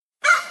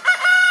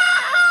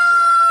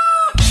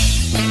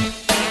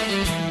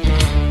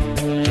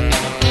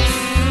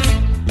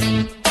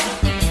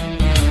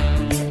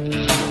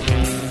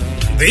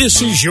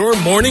This is your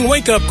morning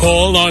wake-up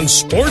call on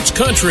Sports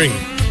Country.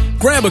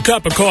 Grab a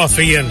cup of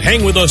coffee and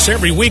hang with us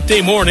every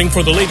weekday morning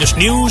for the latest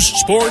news,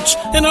 sports,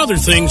 and other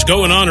things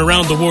going on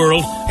around the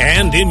world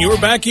and in your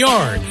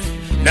backyard.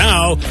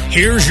 Now,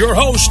 here's your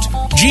host,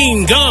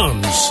 Gene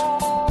Gumbs.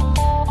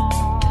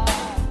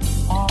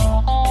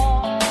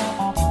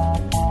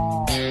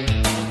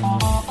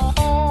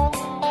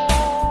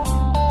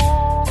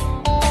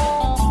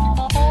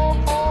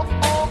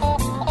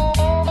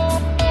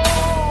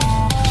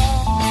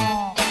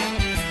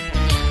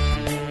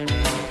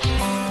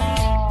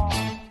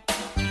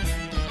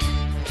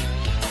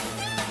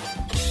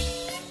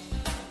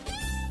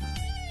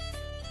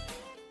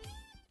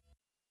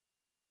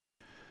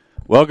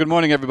 Well, good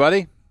morning,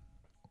 everybody.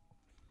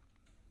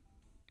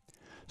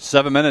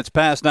 7 minutes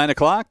past 9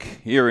 o'clock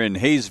here in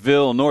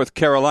Hayesville, North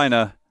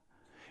Carolina.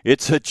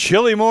 It's a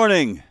chilly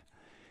morning.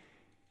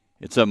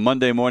 It's a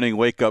Monday morning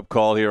wake-up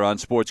call here on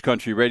Sports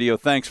Country Radio.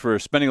 Thanks for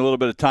spending a little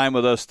bit of time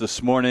with us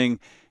this morning.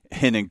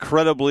 An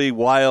incredibly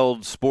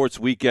wild sports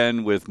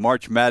weekend with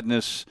March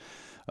Madness,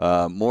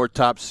 more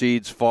top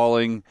seeds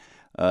falling.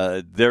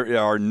 There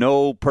are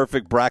no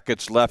perfect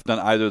brackets left on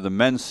either the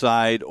men's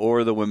side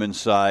or the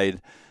women's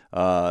side.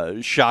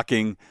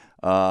 Shocking.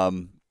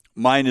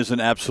 Mine is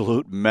an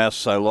absolute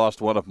mess. I lost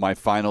one of my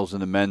finals in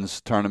the men's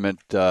tournament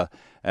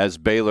as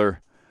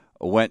Baylor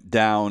went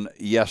down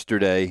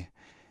yesterday.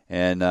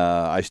 And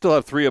I still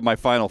have 3 of my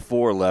final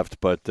 4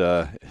 left, but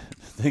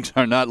things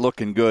are not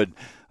looking good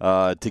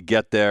to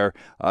get there.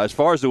 As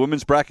far as the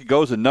women's bracket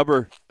goes,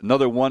 another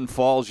one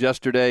falls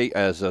yesterday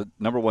as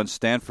number 1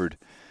 Stanford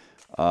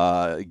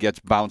gets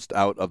bounced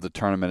out of the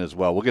tournament as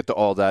well. We'll get to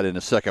all that in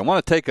a second. I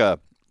want to take a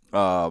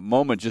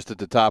moment just at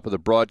the top of the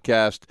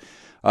broadcast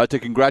to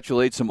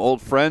congratulate some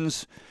old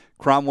friends.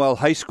 Cromwell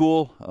High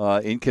School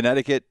in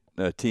Connecticut,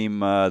 a team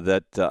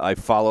that I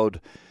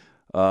followed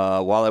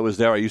while I was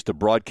there. I used to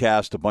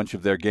broadcast a bunch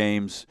of their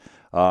games.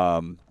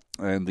 And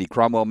the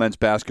Cromwell men's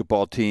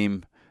basketball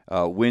team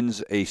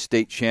wins a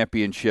state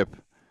championship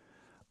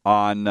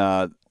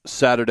on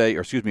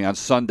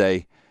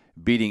Sunday,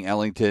 beating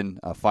Ellington,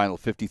 final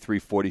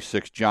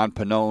 53-46. John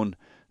Pannone,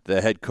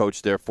 the head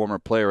coach there, former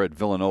player at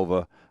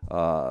Villanova.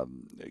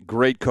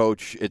 Great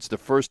coach. It's the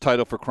first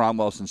title for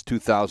Cromwell since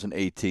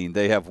 2018.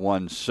 They have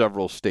won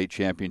several state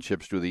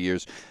championships through the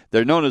years.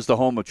 They're known as the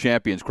home of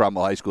champions,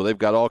 Cromwell High School. They've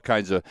got all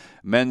kinds of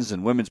men's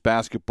and women's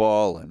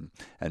basketball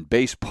and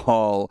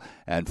baseball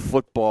and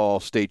football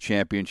state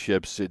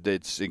championships.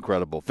 It's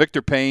incredible.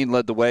 Victor Payne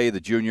led the way,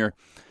 the junior.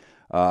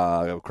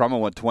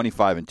 Cromwell went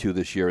 25-2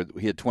 this year.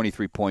 He had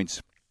 23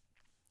 points.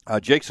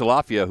 Jake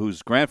Salafia,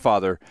 whose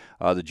grandfather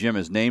the gym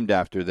is named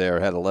after there,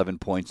 had 11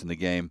 points in the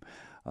game.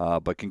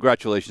 But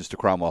congratulations to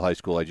Cromwell High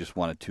School. I just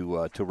wanted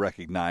to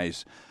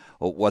recognize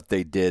what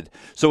they did.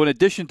 So in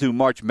addition to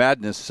March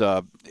Madness,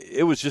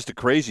 it was just a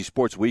crazy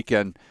sports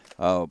weekend.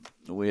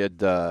 We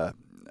had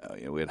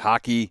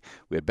hockey,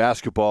 we had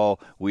basketball,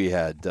 we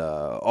had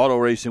auto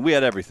racing, we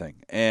had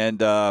everything.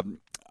 And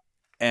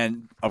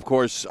of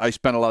course, I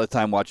spent a lot of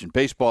time watching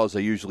baseball, as I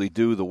usually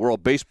do. The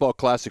World Baseball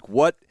Classic.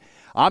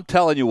 I'm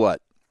telling you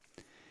what,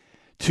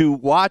 to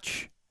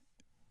watch.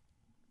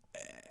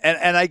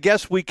 And I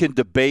guess we can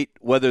debate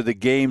whether the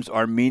games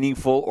are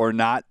meaningful or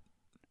not,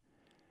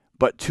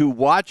 but to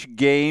watch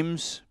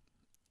games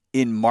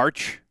in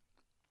March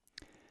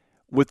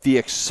with the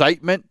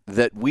excitement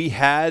that we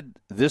had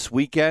this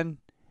weekend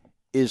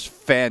is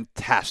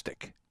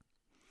fantastic.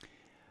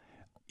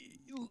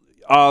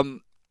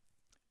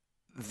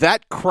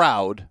 That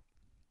crowd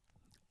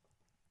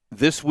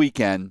this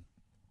weekend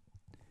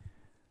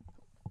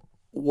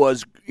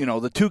was,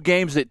 the 2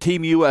 games that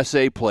Team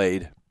USA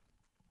played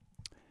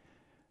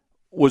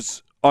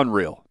was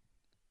unreal.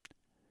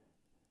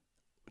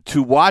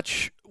 To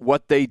watch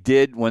what they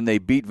did when they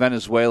beat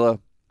Venezuela,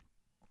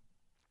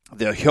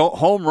 the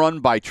home run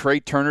by Trey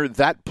Turner,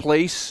 that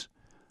place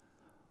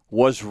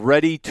was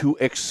ready to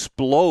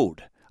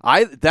explode.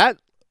 That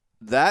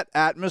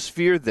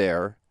atmosphere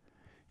there,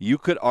 you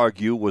could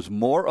argue, was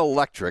more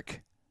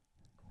electric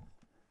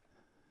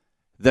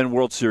than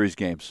World Series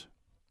games.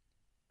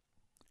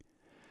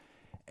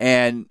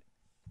 And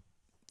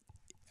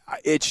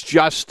it's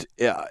just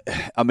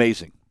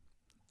amazing.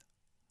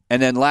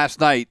 And then last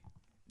night,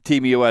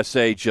 Team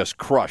USA just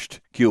crushed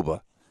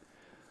Cuba,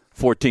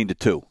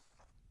 14-2.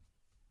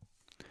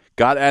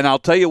 And I'll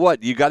tell you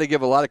what, you got to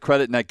give a lot of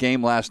credit in that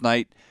game last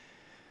night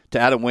to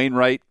Adam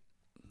Wainwright,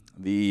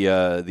 the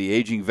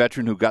aging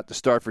veteran who got the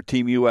start for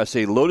Team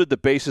USA, loaded the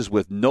bases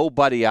with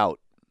nobody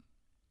out,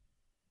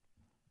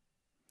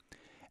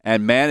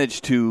 and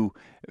managed to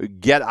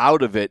get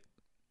out of it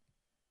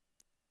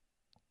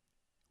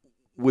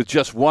with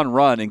just 1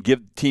 run and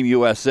give Team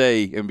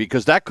USA, and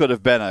because that could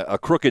have been a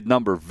crooked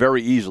number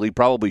very easily,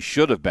 probably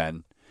should have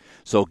been.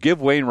 So give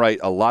Wainwright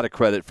a lot of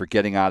credit for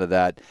getting out of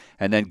that,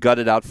 and then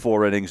gutted out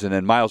 4 innings, and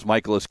then Miles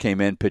Michaelis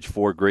came in, pitched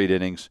 4 great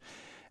innings,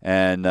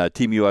 and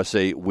Team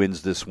USA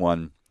wins this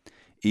one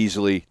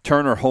easily.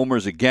 Turner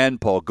homers again,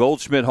 Paul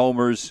Goldschmidt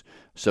homers,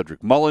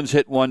 Cedric Mullins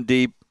hit 1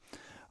 deep.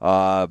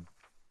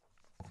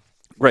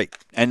 Great.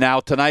 And now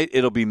tonight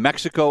it'll be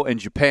Mexico and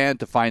Japan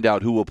to find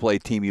out who will play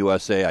Team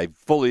USA. I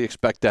fully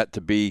expect that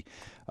to be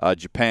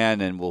Japan,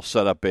 and we'll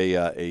set up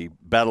a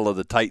Battle of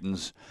the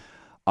Titans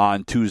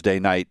on Tuesday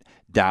night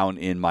down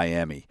in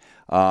Miami.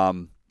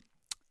 As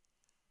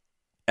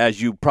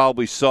you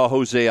probably saw,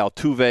 Jose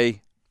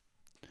Altuve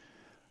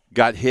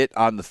got hit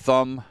on the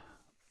thumb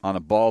on a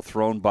ball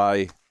thrown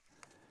by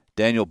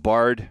Daniel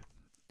Bard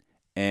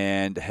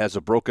and has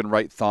a broken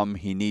right thumb.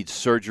 He needs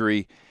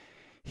surgery.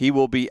 He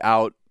will be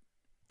out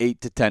 8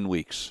 to 10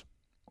 weeks,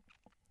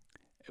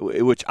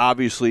 which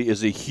obviously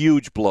is a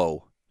huge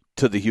blow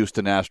to the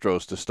Houston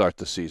Astros to start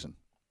the season.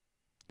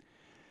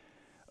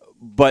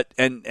 But,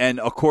 and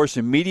of course,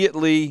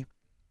 immediately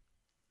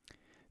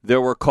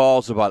there were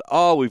calls about,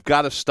 we've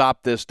got to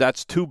stop this.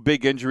 That's two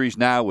big injuries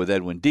now with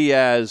Edwin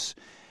Diaz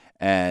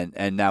and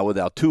now with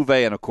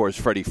Altuve, and, of course,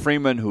 Freddie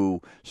Freeman,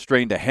 who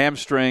strained a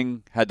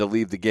hamstring, had to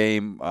leave the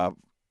game,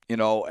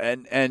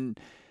 and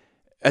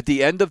at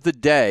the end of the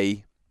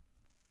day,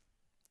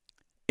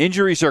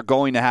 injuries are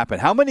going to happen.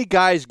 How many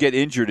guys get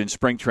injured in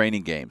spring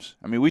training games?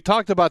 I mean, we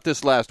talked about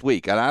this last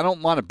week, and I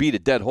don't want to beat a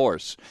dead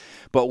horse.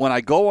 But when I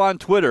go on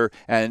Twitter,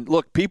 and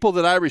look, people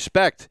that I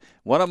respect,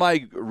 one of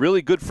my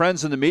really good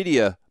friends in the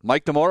media,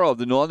 Mike DeMoro of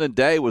the New London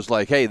Day, was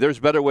like, hey, there's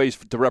better ways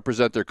to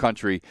represent their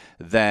country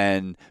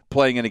than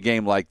playing in a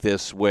game like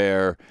this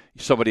where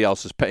somebody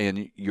else is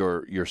paying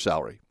your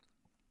salary.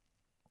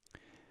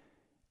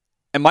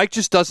 And Mike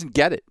just doesn't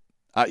get it.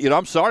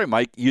 I'm sorry,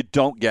 Mike, you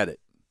don't get it.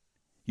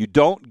 You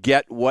don't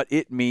get what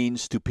it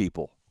means to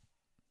people.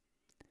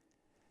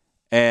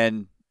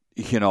 And,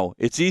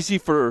 it's easy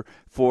for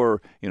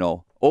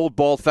old,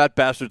 bald, fat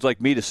bastards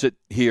like me to sit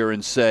here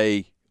and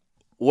say,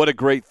 what a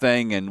great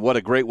thing and what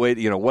a great way,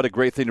 what a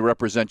great thing to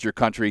represent your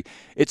country.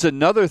 It's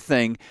another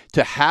thing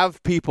to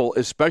have people,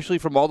 especially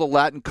from all the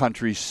Latin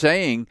countries,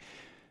 saying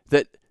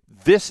that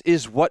this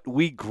is what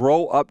we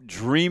grow up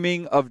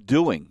dreaming of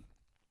doing.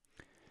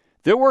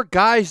 There were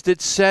guys that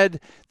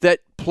said that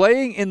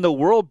playing in the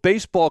World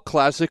Baseball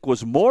Classic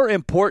was more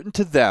important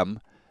to them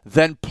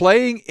than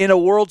playing in a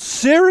World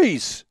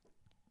Series.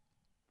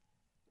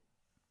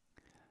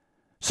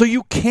 So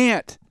you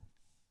can't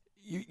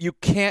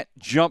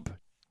jump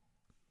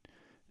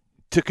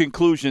to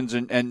conclusions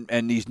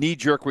and these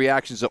knee-jerk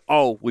reactions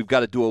of, we've got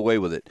to do away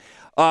with it.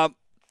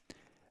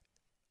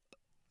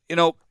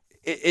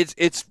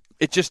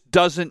 It just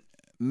doesn't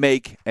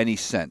make any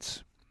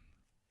sense.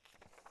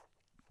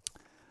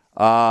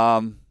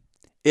 I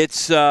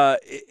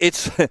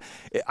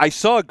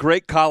saw a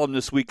great column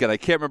this weekend. I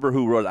can't remember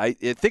who wrote it.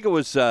 I think it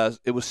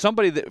was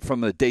somebody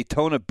from the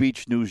Daytona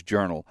Beach News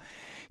Journal.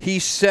 He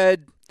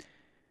said,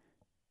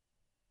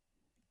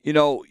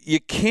 you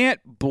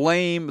can't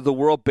blame the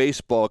World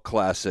Baseball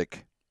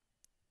Classic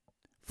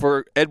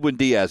for Edwin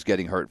Diaz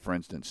getting hurt, for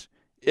instance,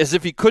 as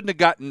if he couldn't have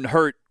gotten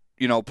hurt,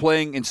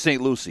 playing in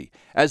St. Lucie,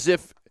 as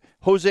if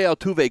Jose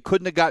Altuve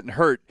couldn't have gotten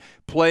hurt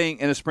playing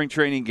in a spring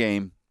training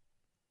game.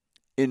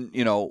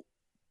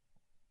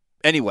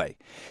 Anyway,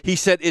 he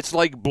said it's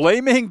like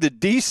blaming the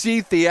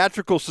D.C.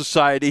 Theatrical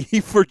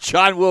Society for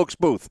John Wilkes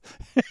Booth.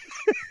 I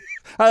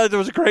thought that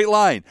was a great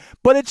line.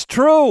 But it's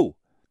true.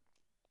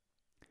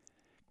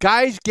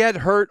 Guys get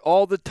hurt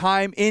all the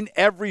time in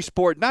every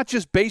sport, not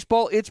just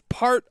baseball. It's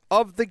part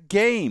of the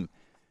game.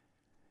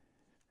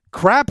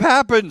 Crap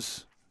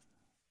happens.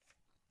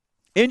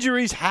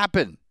 Injuries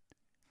happen.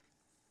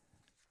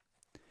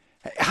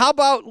 How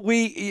about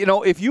we,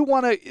 if you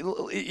want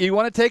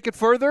to take it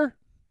further,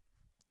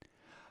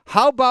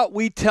 how about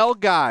we tell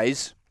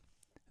guys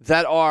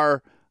that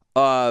are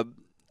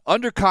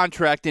under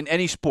contract in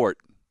any sport,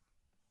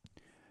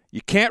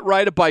 you can't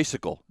ride a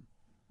bicycle.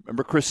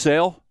 Remember Chris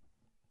Sale?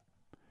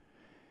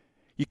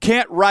 You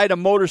can't ride a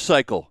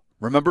motorcycle.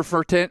 Remember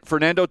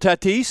Fernando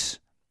Tatis?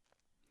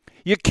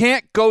 You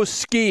can't go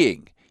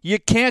skiing. You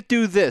can't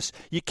do this.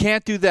 You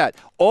can't do that.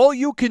 All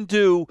you can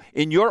do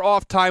in your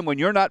off time when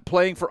you're not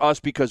playing for us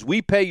because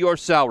we pay your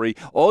salary,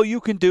 all you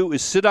can do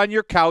is sit on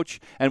your couch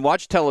and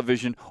watch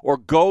television or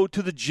go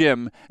to the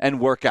gym and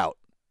work out.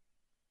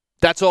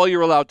 That's all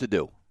you're allowed to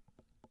do.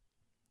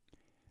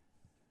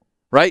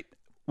 Right?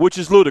 Which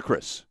is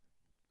ludicrous.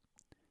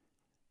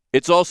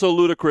 It's also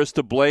ludicrous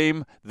to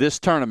blame this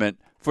tournament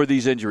for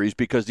these injuries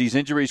because these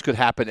injuries could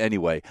happen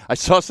anyway. I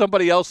saw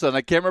somebody else, and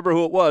I can't remember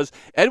who it was.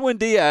 Edwin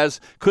Diaz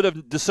could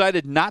have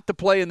decided not to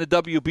play in the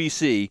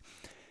WBC,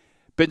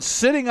 been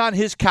sitting on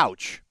his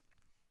couch,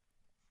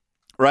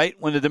 right,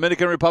 when the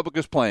Dominican Republic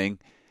was playing,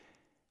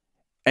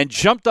 and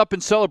jumped up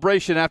in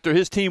celebration after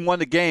his team won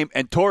the game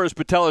and tore his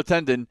patellar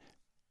tendon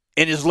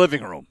in his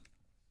living room.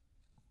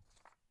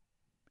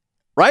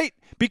 Right?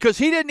 Because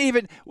he didn't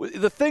even,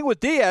 the thing with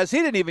Diaz, he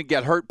didn't even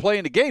get hurt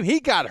playing the game. He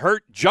got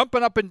hurt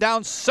jumping up and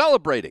down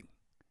celebrating.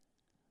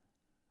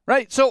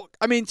 Right? So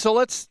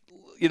let's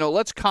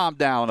calm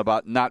down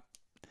about not,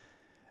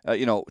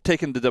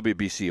 taking the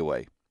WBC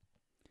away.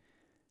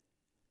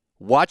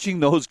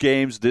 Watching those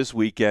games this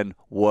weekend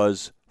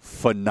was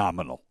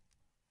phenomenal.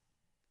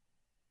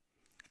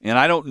 And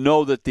I don't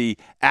know that the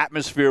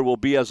atmosphere will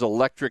be as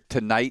electric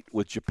tonight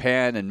with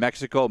Japan and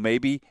Mexico.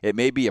 Maybe it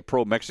may be a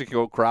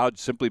pro-Mexico crowd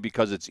simply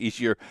because it's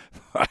easier,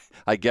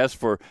 I guess,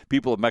 for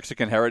people of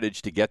Mexican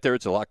heritage to get there.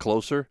 It's a lot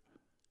closer.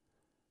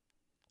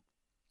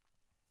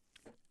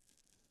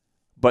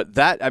 But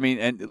that, I mean,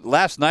 and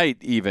last night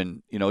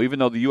even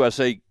though the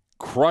USA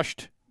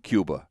crushed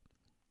Cuba,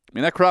 I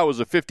mean, that crowd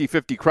was a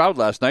 50-50 crowd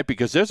last night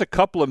because there's a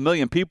couple of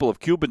million people of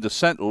Cuban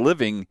descent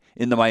living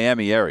in the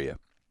Miami area.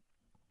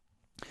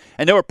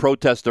 And there were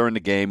protests during the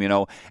game,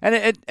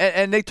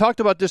 and they talked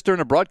about this during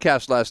the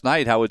broadcast last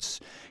night, how it's,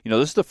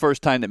 this is the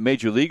first time that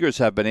major leaguers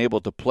have been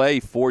able to play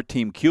for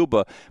Team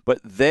Cuba,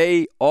 but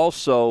they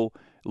also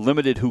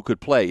limited who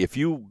could play. If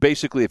you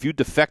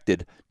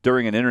defected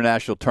during an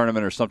international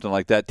tournament or something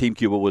like that, Team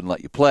Cuba wouldn't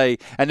let you play.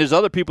 And there's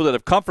other people that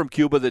have come from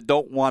Cuba that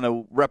don't want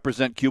to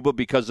represent Cuba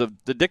because of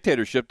the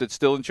dictatorship that's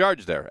still in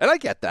charge there. And I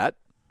get that.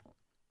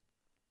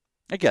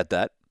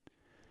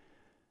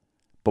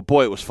 But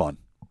boy, it was fun.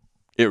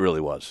 It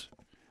really was.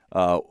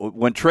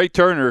 When Trey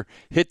Turner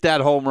hit that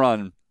home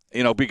run,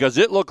 because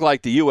it looked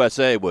like the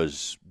USA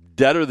was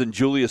deader than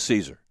Julius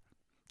Caesar.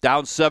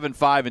 Down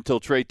 7-5 until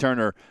Trey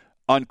Turner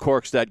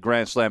uncorks that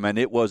grand slam, and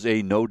it was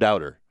a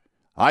no-doubter.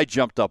 I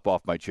jumped up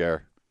off my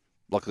chair.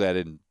 Luckily, I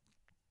didn't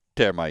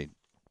tear my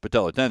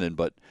patellar tendon,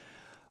 but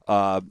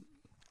and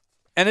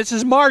this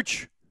is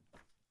March.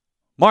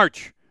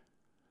 And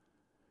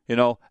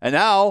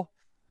now,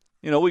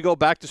 we go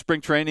back to spring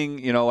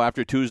training,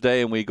 after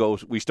Tuesday, and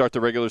we start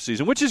the regular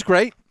season, which is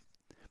great.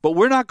 But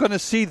we're not going to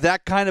see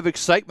that kind of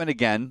excitement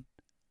again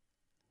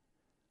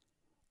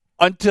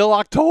until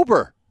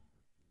October.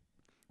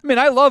 I mean,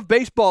 I love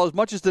baseball as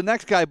much as the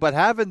next guy, but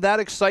having that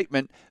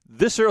excitement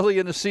this early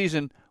in the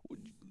season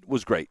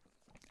was great.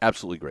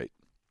 Absolutely great.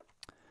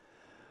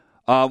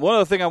 One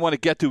other thing I want to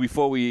get to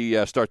before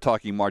we start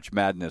talking March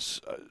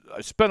Madness. I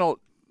spent,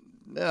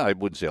 I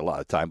wouldn't say a lot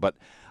of time, but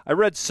I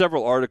read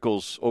several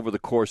articles over the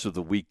course of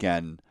the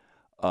weekend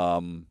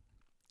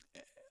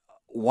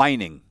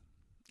whining,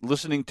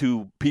 listening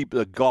to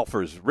people,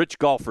 rich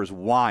golfers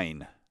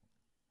whine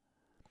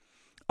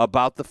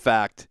about the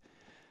fact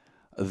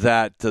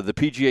that the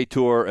PGA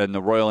Tour and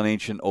the Royal and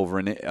Ancient over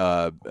in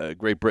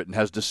Great Britain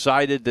has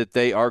decided that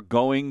they are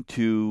going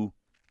to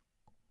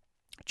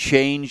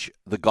change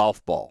the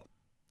golf ball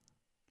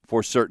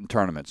for certain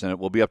tournaments, and it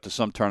will be up to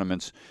some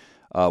tournaments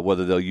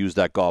whether they'll use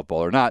that golf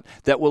ball or not,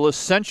 that will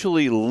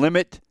essentially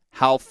limit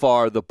how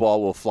far the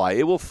ball will fly.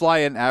 It will fly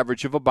an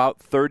average of about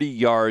 30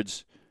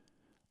 yards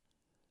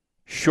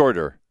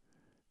shorter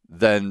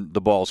than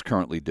the balls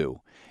currently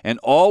do. And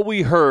all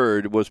we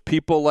heard was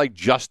people like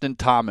Justin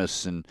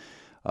Thomas and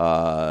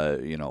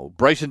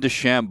Bryson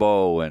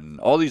DeChambeau and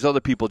all these other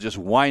people just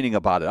whining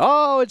about it.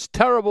 Oh, it's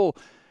terrible.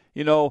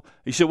 He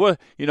said,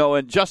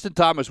 and Justin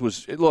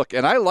Thomas look,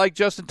 and I like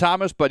Justin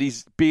Thomas, but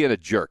he's being a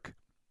jerk.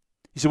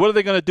 He said, what are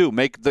they going to do?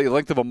 Make the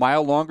length of a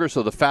mile longer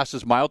so the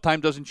fastest mile time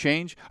doesn't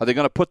change? Are they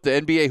going to put the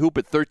NBA hoop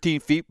at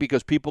 13 feet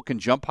because people can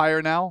jump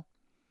higher now?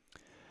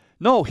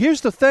 No,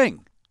 here's the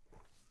thing.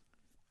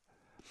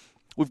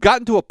 We've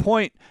gotten to a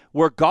point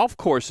where golf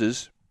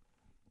courses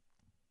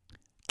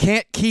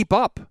can't keep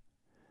up.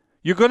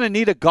 You're going to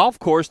need a golf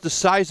course the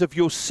size of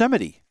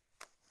Yosemite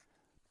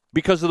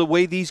because of the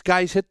way these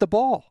guys hit the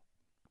ball.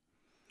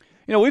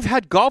 We've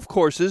had golf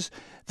courses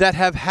that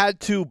have had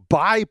to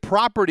buy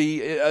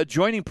property,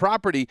 adjoining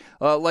property,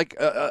 like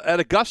at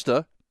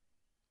Augusta,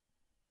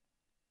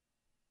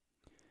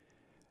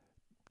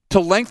 to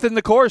lengthen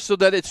the course so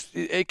that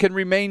it can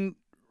remain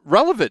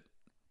relevant.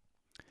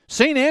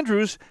 St.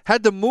 Andrews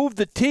had to move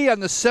the tee on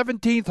the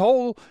 17th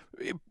hole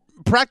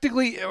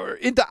practically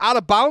into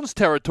out-of-bounds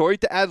territory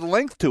to add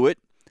length to it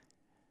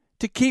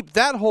to keep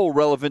that hole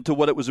relevant to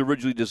what it was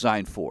originally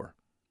designed for.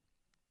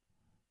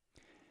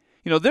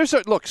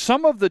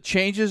 Some of the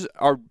changes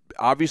are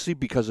obviously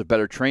because of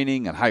better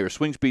training and higher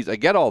swing speeds. I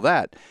get all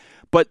that.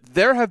 But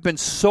there have been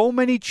so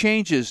many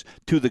changes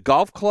to the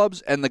golf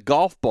clubs and the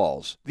golf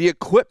balls. The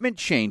equipment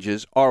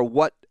changes are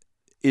what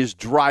is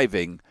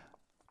driving,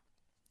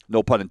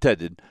 no pun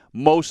intended,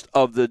 most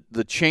of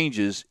the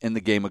changes in the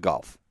game of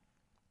golf.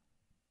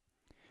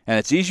 And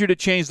it's easier to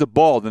change the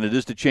ball than it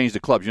is to change the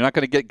clubs. You're not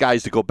going to get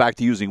guys to go back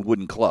to using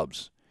wooden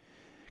clubs.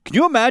 Can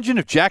you imagine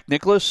if Jack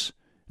Nicklaus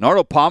and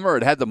Arnold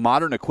Palmer had the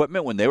modern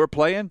equipment when they were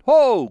playing?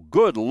 Oh,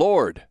 good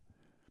Lord.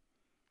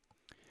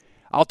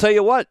 I'll tell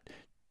you what,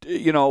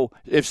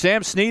 if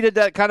Sam Snead had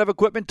that kind of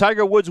equipment,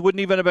 Tiger Woods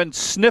wouldn't even have been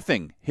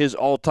sniffing his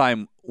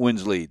all-time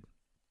wins lead.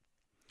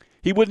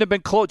 He wouldn't have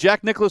been close.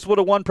 Jack Nicklaus would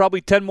have won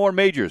probably 10 more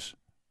majors.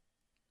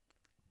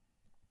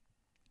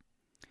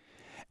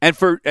 And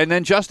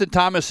then Justin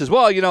Thomas says,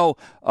 well,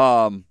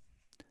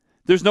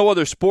 there's no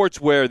other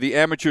sports where the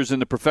amateurs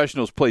and the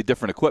professionals play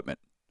different equipment.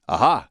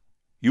 Aha,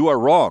 you are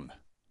wrong.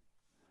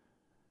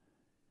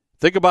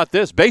 Think about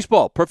this.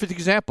 Baseball, perfect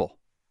example.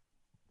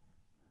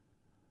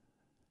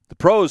 The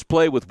pros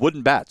play with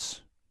wooden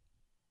bats.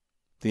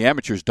 The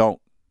amateurs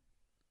don't.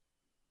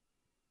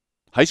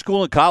 High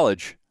school and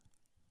college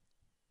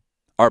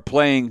are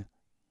playing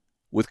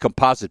with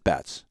composite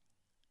bats.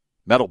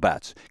 metal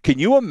bats. Can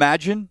you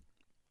imagine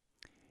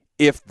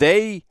if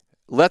they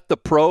let the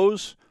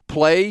pros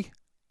play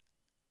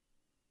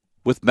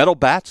with metal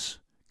bats?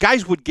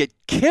 Guys would get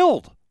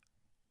killed.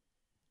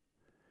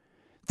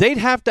 They'd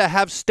have to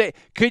have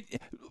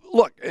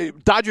look,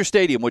 Dodger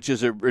Stadium, which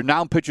is a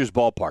renowned pitcher's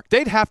ballpark,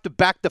 they'd have to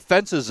back the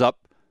fences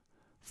up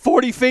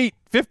 40 feet,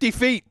 50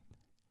 feet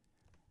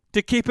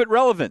to keep it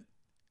relevant.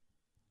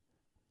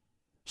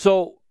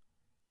 So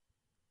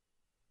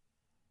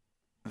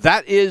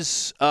that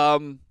is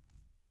not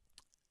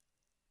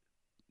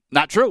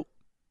true.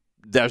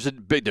 There's a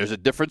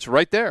difference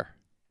right there.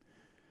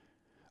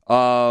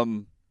 How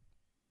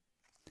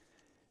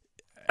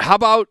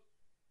about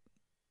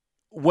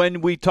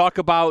when we talk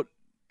about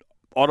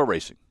auto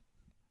racing?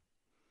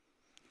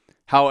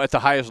 How at the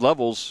highest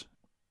levels,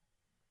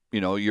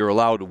 you're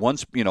allowed one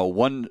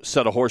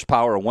set of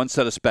horsepower or one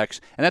set of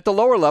specs, and at the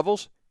lower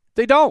levels,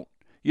 they don't.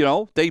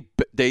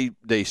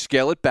 They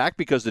scale it back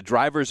because the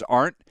drivers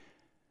aren't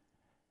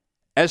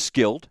as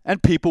skilled,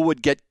 and people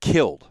would get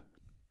killed.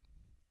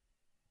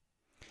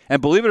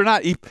 And believe it or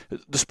not,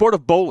 the sport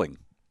of bowling.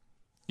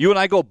 You and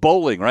I go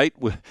bowling, right?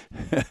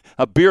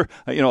 a beer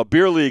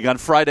league on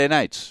Friday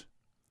nights.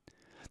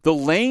 The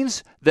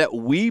lanes that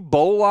we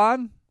bowl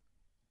on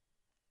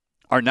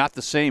are not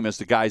the same as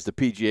the guys the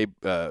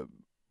PGA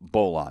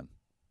bowl on.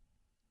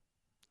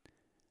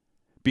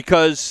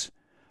 Because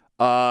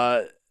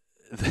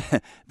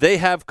they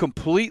have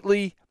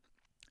completely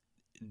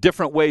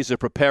different ways of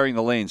preparing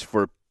the lanes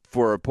for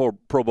a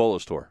Pro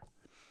Bowlers Tour.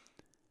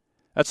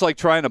 That's like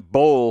trying to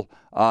bowl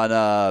on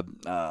a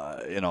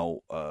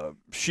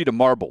sheet of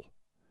marble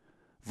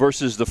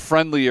versus the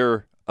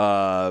friendlier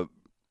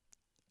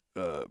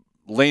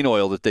lane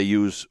oil that they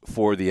use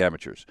for the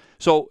amateurs.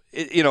 So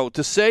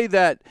to say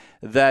that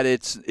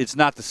it's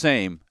not the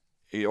same,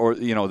 or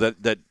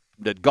that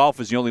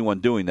golf is the only one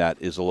doing that,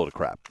 is a load of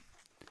crap.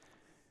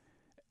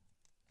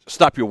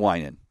 Stop your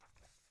whining.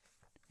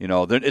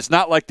 It's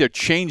not like they're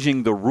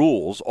changing the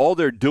rules. All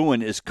they're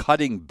doing is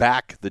cutting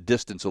back the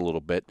distance a little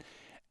bit,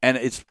 and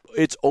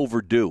it's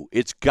overdue.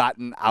 It's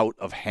gotten out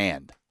of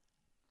hand.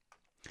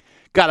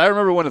 God, I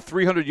remember when a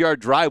 300-yard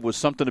drive was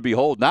something to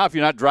behold. Now, if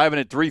you're not driving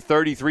at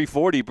 330,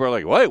 340, people are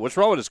like, wait, what's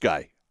wrong with this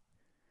guy?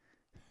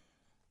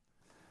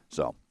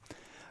 So, all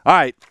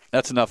right,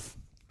 that's enough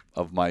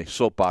of my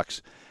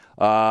soapbox.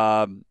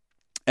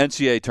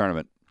 NCAA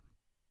tournament.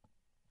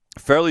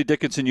 Fairleigh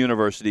Dickinson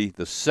University,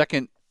 the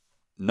second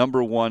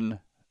number one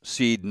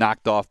seed,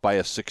 knocked off by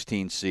a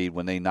 16 seed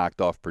when they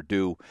knocked off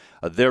Purdue.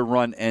 Their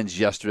run ends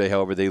yesterday.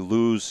 However, they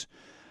lose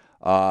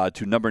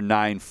to number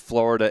 9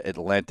 Florida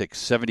Atlantic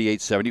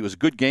 78-70. It was a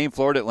good game.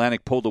 Florida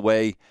Atlantic pulled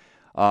away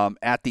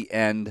at the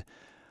end.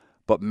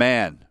 But,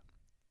 man,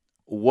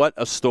 what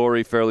a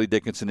story Fairleigh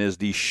Dickinson is.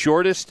 The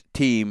shortest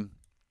team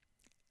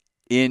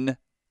in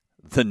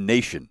the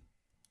nation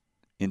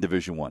in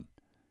Division I.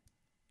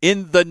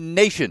 In the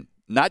nation.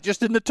 Not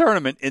just in the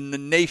tournament, in the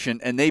nation.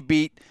 And they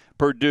beat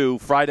Purdue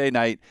Friday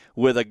night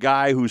with a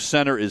guy whose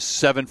center is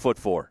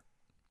 7'4".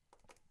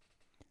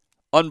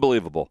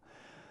 Unbelievable.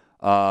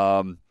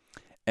 And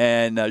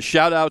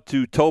shout out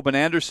to Tobin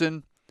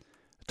Anderson.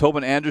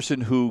 Tobin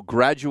Anderson, who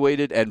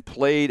graduated and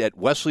played at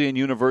Wesleyan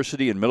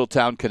University in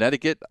Middletown,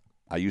 Connecticut.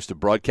 I used to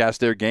broadcast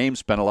their games,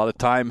 spent a lot of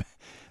time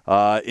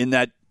in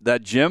that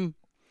gym.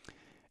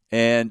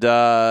 And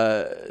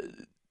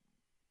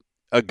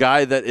a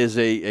guy that is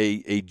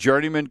a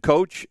journeyman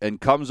coach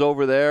and comes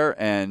over there,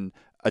 and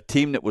a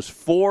team that was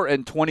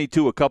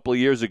 4-22 a couple of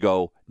years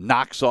ago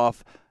knocks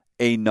off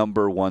a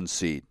number 1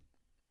 seed.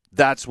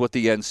 That's what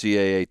the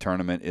NCAA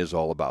tournament is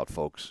all about,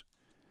 folks.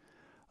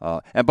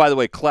 And by the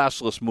way,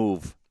 classless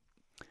move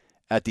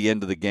at the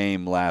end of the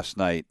game last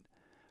night.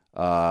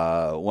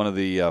 One of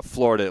the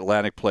Florida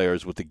Atlantic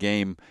players with the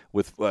game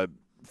with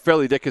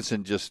Fairleigh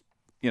Dickinson just,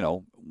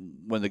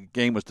 when the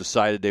game was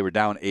decided, they were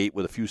down 8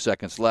 with a few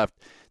seconds left.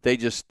 They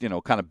just,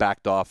 kind of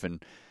backed off,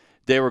 and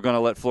they were going to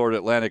let Florida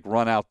Atlantic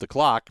run out the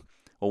clock.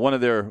 Well, one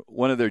of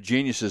their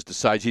geniuses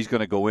decides he's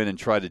going to go in and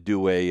try to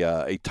do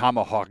a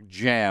tomahawk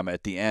jam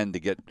at the end to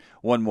get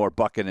one more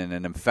bucket and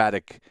an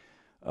emphatic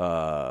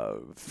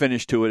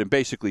finish to it, and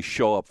basically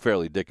show up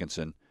Fairleigh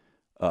Dickinson.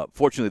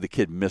 Fortunately, the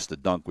kid missed the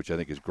dunk, which I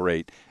think is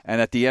great. And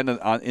at the end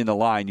in the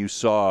line, you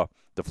saw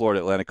the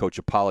Florida Atlantic coach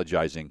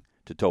apologizing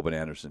to Tobin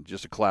Anderson.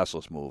 Just a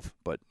classless move,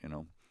 but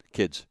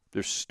kids,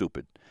 they're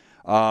stupid.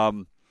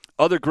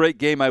 Other great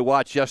game I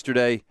watched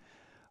yesterday.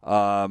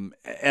 And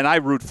I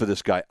root for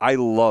this guy. I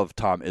love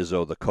Tom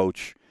Izzo, the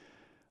coach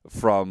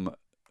from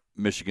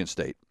Michigan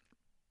State.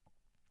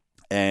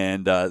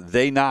 And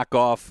they knock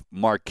off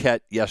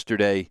Marquette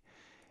yesterday,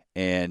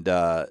 and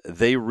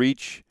they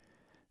reach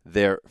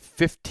their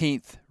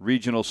 15th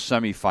regional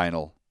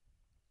semifinal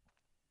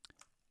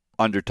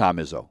under Tom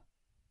Izzo.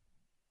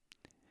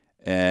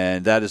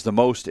 And that is the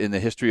most in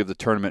the history of the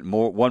tournament,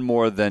 one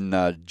more than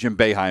Jim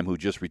Boeheim, who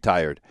just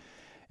retired.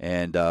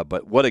 And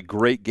but what a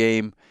great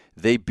game.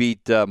 They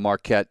beat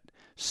Marquette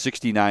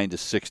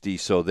 69-60,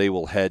 so they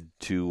will head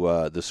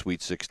to the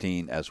Sweet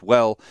 16 as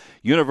well.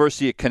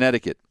 University of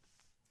Connecticut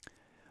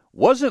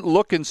wasn't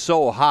looking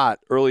so hot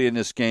early in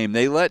this game.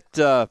 They let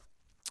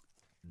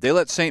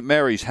St.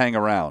 Mary's hang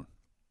around.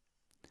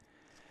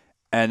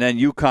 And then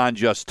UConn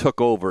just took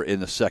over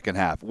in the second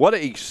half. What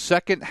a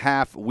second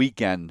half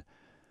weekend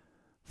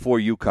for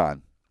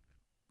UConn.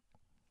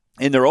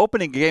 In their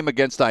opening game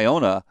against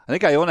Iona, I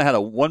think Iona had a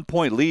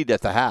 1-point lead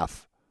at the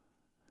half.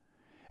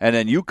 And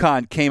then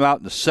UConn came out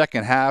in the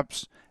second half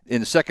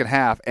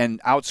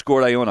and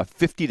outscored Iona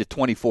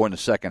 50-24 in the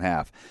second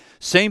half.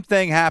 Same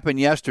thing happened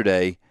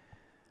yesterday.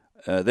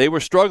 They were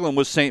struggling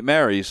with St.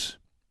 Mary's.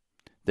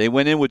 They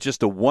went in with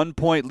just a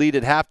 1-point lead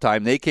at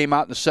halftime. They came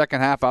out in the second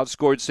half,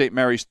 outscored St.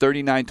 Mary's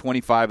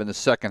 39-25 in the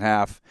second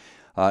half,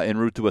 en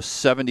route to a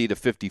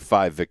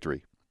 70-55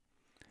 victory.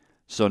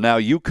 So now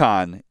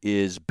UConn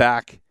is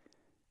back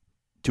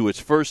to its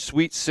first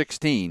Sweet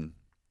 16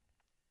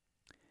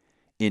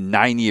 in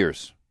 9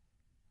 years.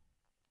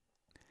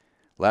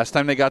 Last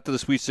time they got to the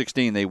Sweet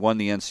 16, they won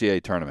the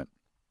NCAA tournament.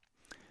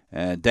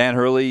 And Dan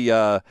Hurley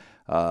gets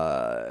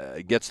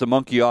the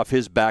monkey off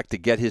his back to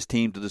get his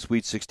team to the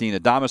Sweet 16.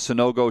 Adama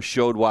Sanogo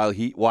showed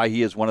why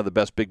he is one of the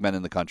best big men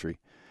in the country.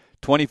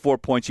 24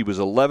 points. He was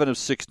 11 of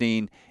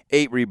 16,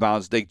 8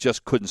 rebounds. They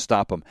just couldn't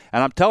stop him.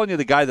 And I'm telling you,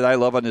 the guy that I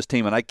love on this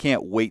team, and I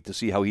can't wait to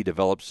see how he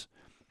develops,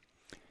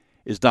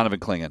 is Donovan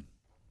Clingan.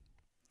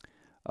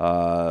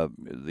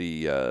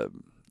 The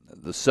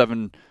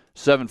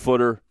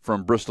 7-footer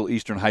from Bristol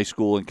Eastern High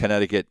School in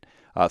Connecticut.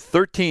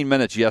 13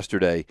 minutes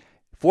yesterday.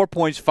 4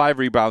 points, 5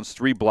 rebounds,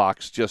 3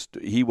 blocks.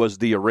 He was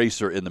the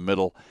eraser in the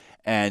middle.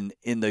 And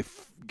in the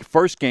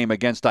first game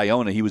against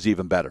Iona, he was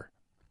even better.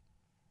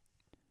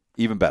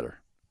 Even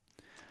better.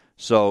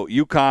 So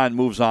UConn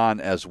moves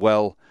on as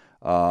well.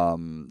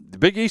 The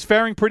Big East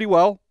faring pretty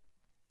well.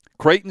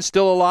 Creighton's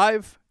still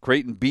alive.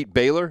 Creighton beat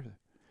Baylor.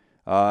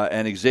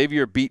 And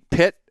Xavier beat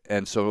Pitt.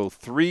 And so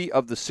 3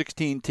 of the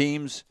 16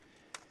 teams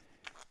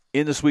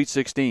in the Sweet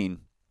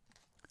 16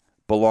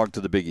 belong to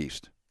the Big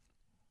East.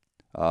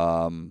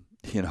 And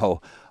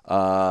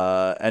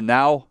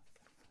now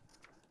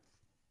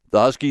the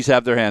Huskies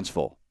have their hands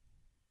full.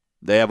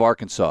 They have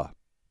Arkansas.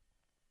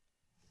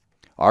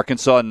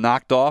 Arkansas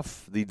knocked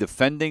off the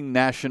defending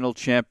national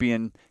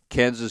champion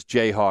Kansas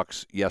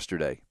Jayhawks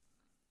yesterday.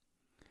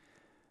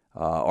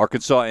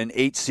 Arkansas an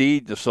 8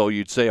 seed, so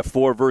you'd say a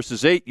 4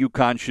 versus 8.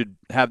 UConn should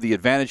have the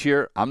advantage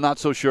here. I'm not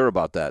so sure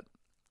about that.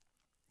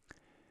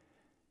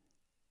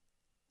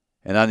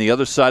 And on the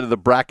other side of the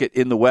bracket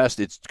in the West,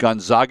 it's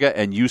Gonzaga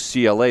and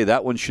UCLA.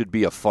 That one should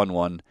be a fun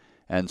one.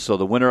 And so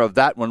the winner of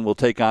that one will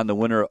take on the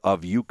winner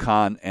of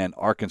UConn and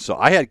Arkansas.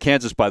 I had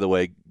Kansas, by the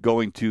way,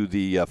 going to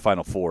the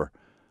Final Four.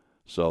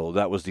 So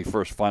that was the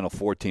first Final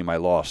Four team I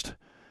lost.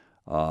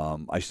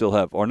 I still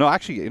have, or no,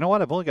 actually, you know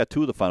what? I've only got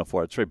 2 of the Final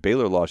Four. That's right.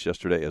 Baylor lost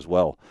yesterday as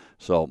well.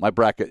 So my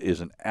bracket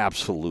is an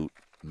absolute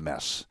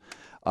mess.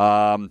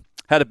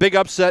 Had a big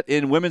upset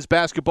in women's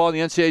basketball in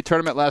the NCAA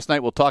tournament last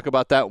night. We'll talk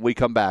about that when we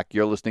come back.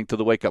 You're listening to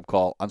The Wake Up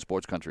Call on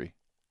Sports Country.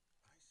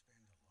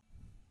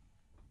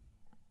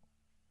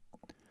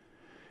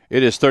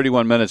 It is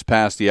 31 minutes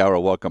past the hour.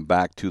 Welcome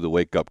back to The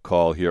Wake Up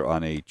Call here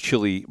on a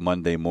chilly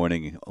Monday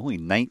morning. Only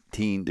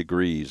 19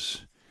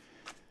 degrees.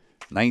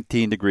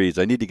 19 degrees.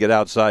 I need to get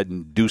outside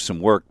and do some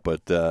work,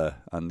 but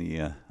on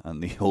the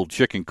old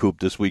chicken coop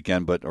this week,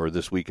 but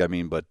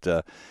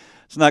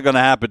it's not going to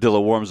happen until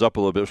it warms up a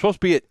little bit. We're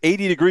supposed to be at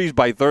 80 degrees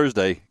by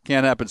Thursday.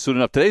 Can't happen soon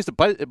enough.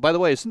 By the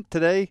way, isn't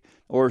today,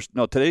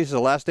 today's the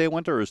last day of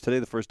winter, or is today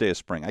the first day of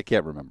spring? I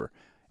can't remember.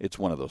 It's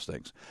one of those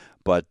things.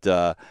 But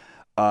the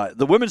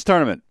women's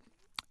tournament,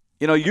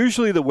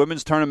 usually the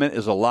women's tournament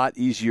is a lot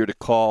easier to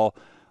call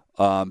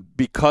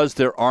because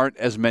there aren't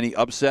as many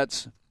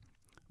upsets.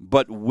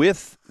 But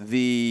with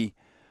the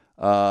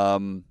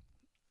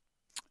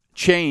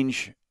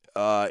change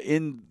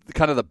in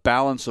kind of the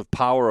balance of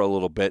power a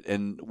little bit,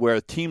 and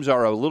where teams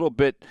are a little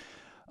bit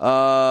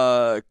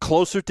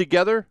closer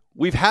together,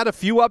 we've had a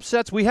few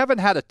upsets. We haven't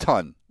had a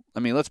ton. I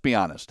mean, let's be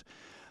honest.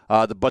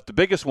 But the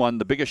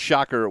biggest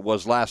shocker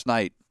was last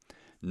night.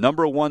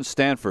 Number 1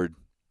 Stanford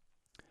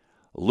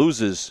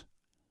loses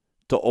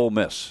to Ole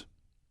Miss.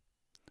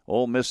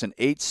 Ole Miss, an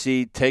 8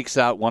 seed, takes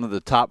out one of the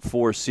top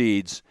 4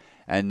 seeds.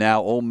 And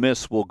now Ole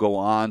Miss will go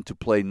on to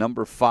play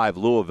number 5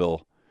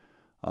 Louisville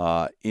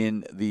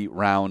in the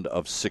round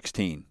of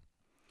 16.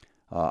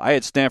 I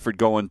had Stanford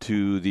going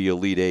to the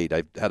Elite 8.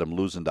 I had them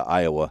losing to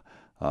Iowa.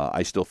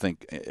 I still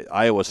think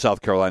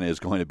Iowa-South Carolina is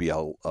going to be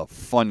a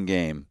fun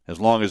game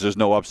as long as there's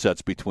no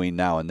upsets between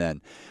now and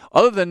then.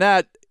 Other than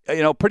that,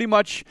 pretty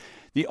much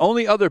the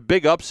only other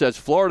big upsets,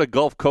 Florida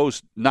Gulf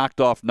Coast knocked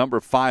off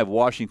number 5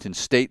 Washington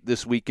State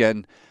this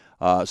weekend.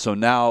 So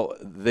now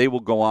they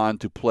will go on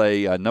to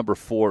play number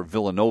 4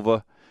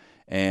 Villanova,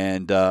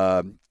 and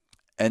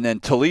then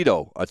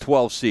Toledo, a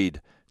 12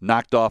 seed,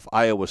 knocked off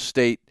Iowa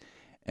State,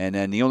 and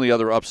then the only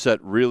other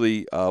upset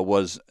really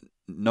was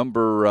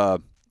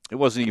it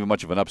wasn't even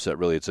much of an upset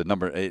really. It's an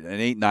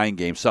 8-9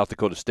 game. South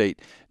Dakota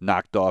State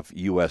knocked off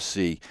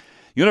USC.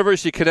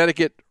 University of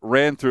Connecticut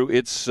ran through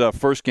its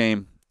first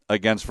game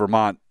against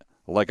Vermont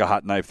like a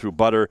hot knife through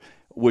butter,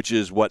 which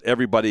is what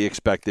everybody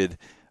expected.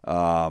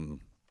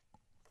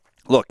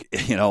 look,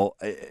 this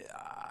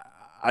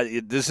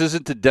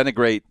isn't to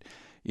denigrate,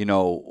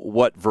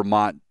 what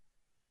Vermont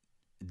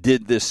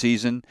did this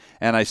season.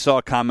 And I saw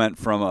a comment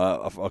from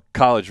a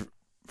college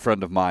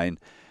friend of mine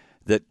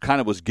that kind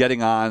of was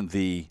getting on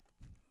the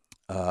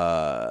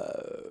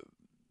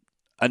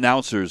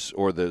announcers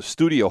or the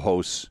studio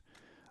hosts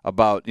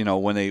about,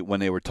 when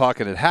they were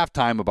talking at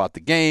halftime about the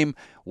game,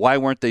 why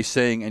weren't they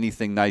saying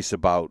anything nice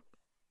about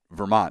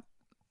Vermont?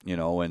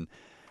 And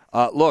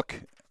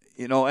look,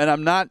 and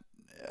I'm not,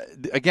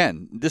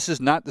 again, this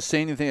is not to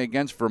say anything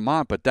against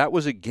Vermont, but that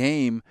was a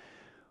game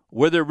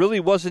where there really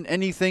wasn't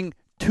anything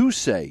to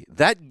say.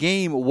 That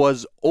game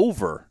was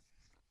over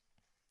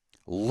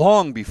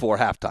long before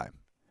halftime.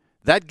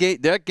 That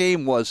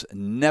game was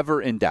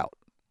never in doubt.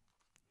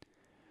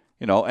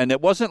 And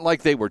it wasn't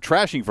like they were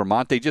trashing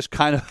Vermont. They just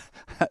kind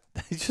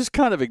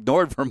of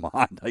ignored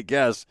Vermont, I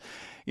guess.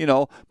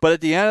 But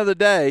at the end of the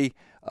day,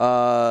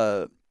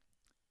 UConn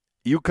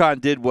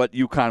did what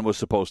UConn was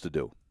supposed to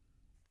do.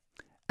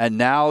 And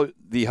now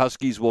the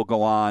Huskies will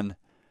go on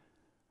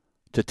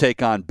to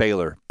take on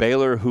Baylor.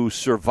 Baylor, who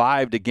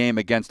survived a game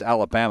against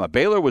Alabama.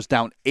 Baylor was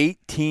down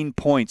 18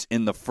 points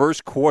in the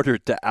first quarter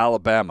to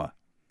Alabama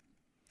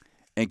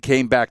and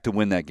came back to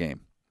win that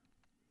game.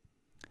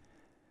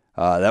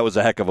 That was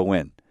a heck of a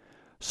win.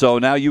 So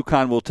now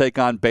UConn will take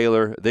on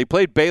Baylor. They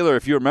played Baylor,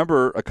 if you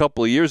remember, a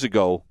couple of years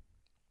ago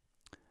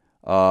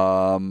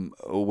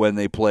when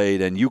they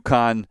played, and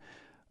UConn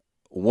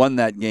won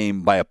that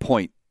game by a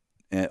point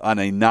on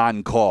a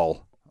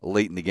non-call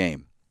late in the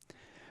game.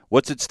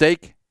 What's at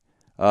stake?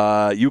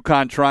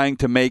 UConn trying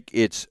to make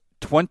its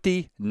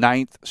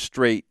 29th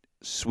straight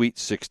Sweet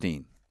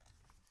 16.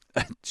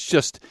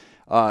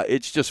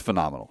 It's just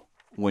phenomenal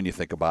when you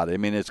think about it. I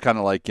mean, it's kind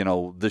of like,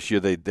 this year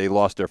they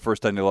lost their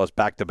first time they lost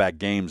back-to-back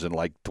games in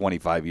like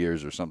 25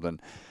 years or something.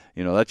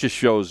 That just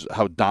shows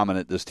how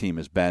dominant this team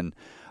has been.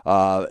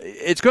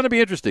 It's going to be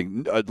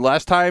interesting.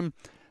 Last time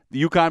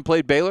UConn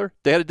played Baylor,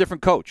 they had a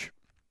different coach.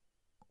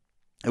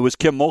 It was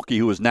Kim Mulkey,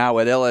 who is now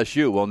at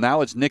LSU. Well,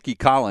 now it's Nikki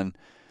Collin.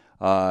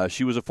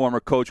 She was a former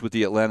coach with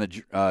the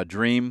Atlanta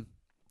Dream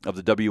of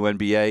the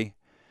WNBA.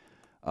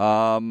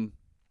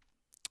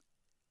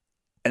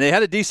 And they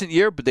had a decent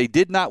year, but they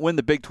did not win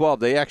the Big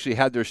 12. They actually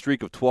had their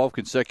streak of 12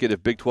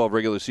 consecutive Big 12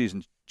 regular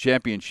season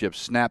championships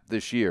snapped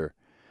this year.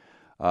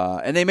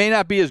 And they may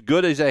not be as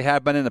good as they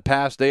have been in the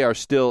past. They are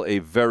still a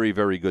very,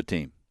 very good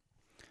team.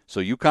 So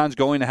UConn's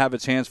going to have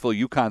its hands full.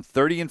 UConn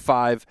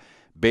 30-5,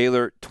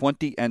 Baylor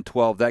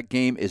 20-12. That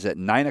game is at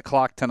 9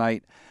 o'clock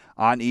tonight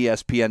on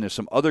ESPN. There's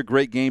some other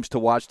great games to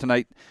watch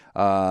tonight.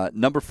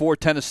 Number 4,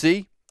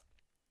 Tennessee,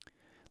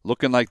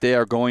 looking like they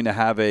are going to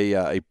have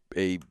a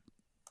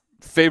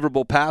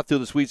favorable path to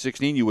the Sweet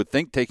 16, you would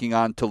think, taking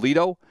on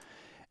Toledo.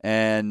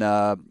 And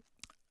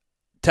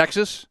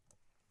Texas,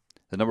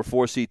 the number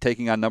 4 seed,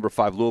 taking on number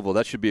 5 Louisville.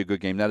 That should be a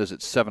good game. That is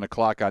at 7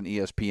 o'clock on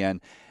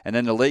ESPN. And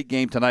then the late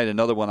game tonight,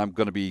 another one I'm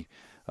going to be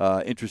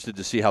interested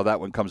to see how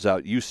that one comes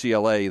out.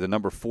 UCLA, the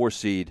number 4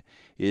 seed,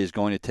 is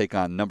going to take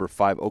on number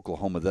 5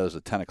 Oklahoma. That is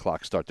a 10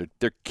 o'clock start.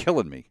 They're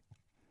killing me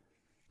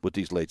with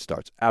these late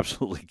starts.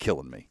 Absolutely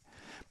killing me.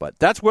 But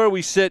that's where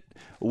we sit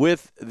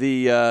with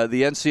the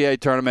NCAA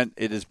tournament.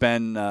 It has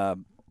been I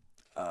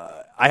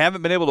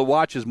haven't been able to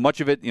watch as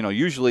much of it.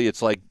 Usually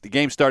it's like the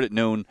game started at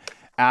noon.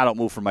 I don't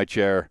move from my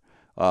chair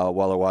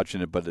while they're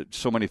watching it. But it's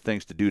so many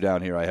things to do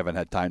down here. I haven't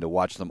had time to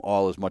watch them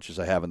all as much as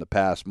I have in the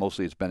past.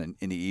 Mostly it's been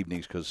in the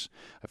evenings because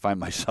I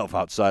find myself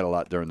outside a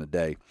lot during the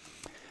day.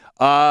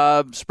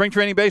 Spring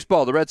training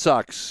baseball, the Red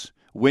Sox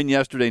win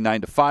yesterday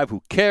 9-5.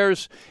 Who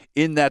cares?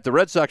 In that the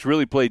Red Sox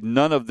really played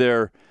none of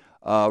their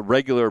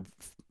regular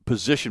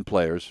position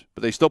players,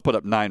 but they still put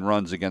up 9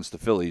 runs against the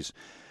Phillies.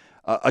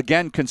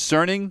 Again,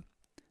 concerning,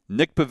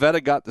 Nick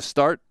Pivetta got the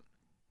start,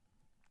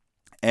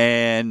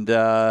 and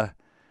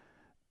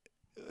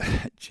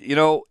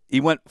he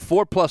went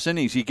 4+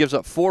 innings. He gives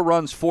up 4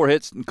 runs, 4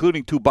 hits,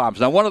 including 2 bombs.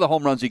 Now, one of the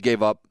home runs he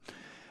gave up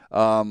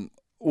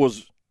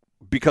was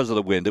because of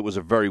the wind. It was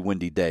a very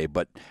windy day,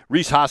 but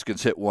Rhys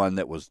Hoskins hit one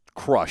that was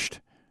crushed,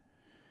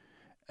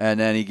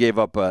 and then he gave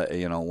up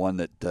one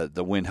that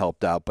the wind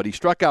helped out. But he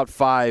struck out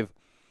 5.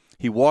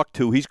 He walked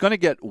 2. He's going to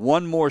get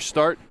one more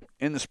start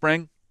in the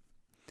spring.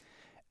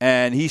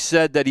 And he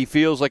said that he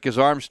feels like his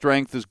arm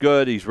strength is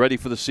good. He's ready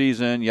for the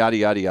season, yada,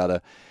 yada,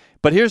 yada.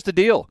 But here's the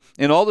deal.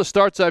 In all the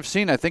starts I've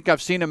seen, I think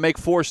I've seen him make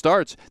 4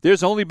 starts.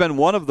 There's only been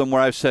one of them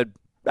where I've said,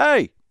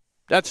 hey,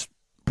 that's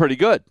pretty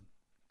good.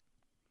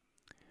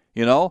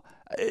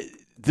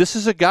 This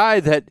is a guy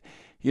that,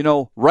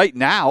 right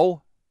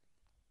now,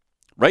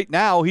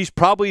 he's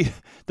probably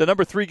the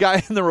number 3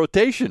 guy in the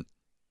rotation.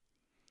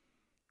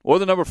 Or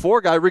the number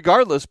 4 guy,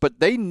 regardless, but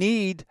they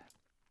need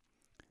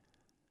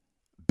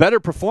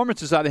better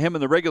performances out of him in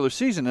the regular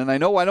season. And I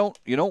know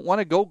you don't want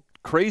to go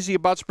crazy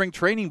about spring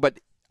training, but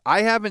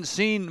I haven't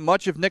seen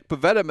much of Nick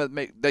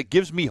Pivetta that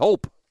gives me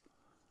hope.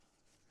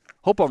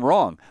 Hope I'm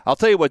wrong. I'll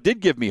tell you what did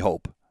give me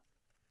hope.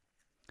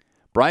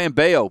 Brian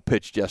Bayo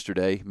pitched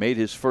yesterday, made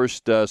his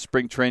first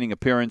spring training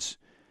appearance,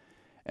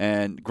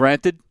 and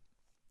granted,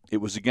 It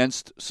was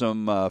against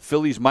some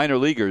Phillies minor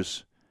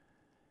leaguers.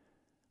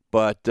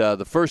 But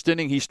the first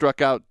inning, he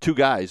struck out 2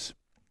 guys.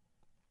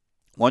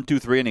 1, 2,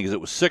 3 innings. It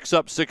was 6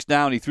 up, 6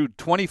 down. He threw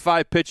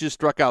 25 pitches,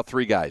 struck out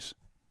 3 guys.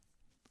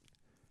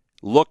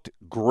 Looked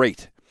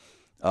great.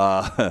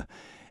 Look,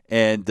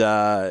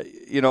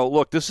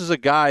 this is a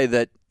guy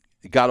that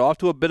got off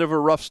to a bit of a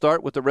rough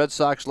start with the Red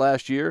Sox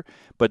last year,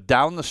 but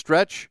down the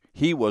stretch,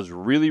 he was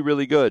really,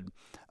 really good.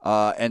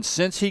 And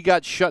since he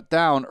got shut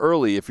down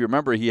early, if you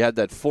remember, he had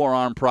that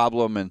forearm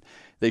problem, and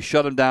they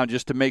shut him down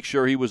just to make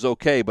sure he was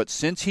okay. But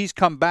since he's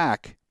come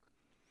back,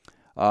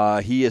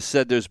 he has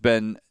said there's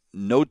been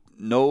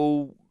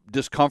no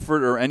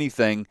discomfort or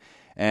anything,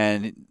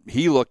 and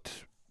he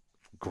looked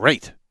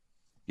great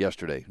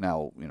yesterday.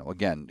 Now,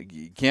 again,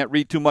 you can't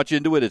read too much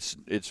into it.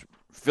 It's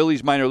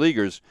Phillies minor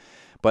leaguers,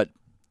 but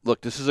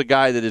look, this is a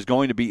guy that is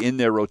going to be in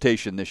their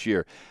rotation this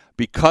year.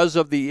 Because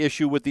of the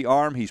issue with the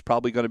arm, he's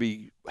probably going to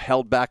be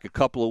held back a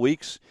couple of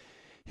weeks.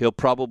 He'll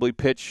probably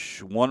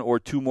pitch 1 or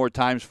 2 more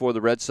times for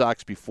the Red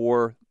Sox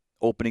before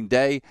opening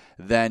day.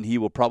 Then he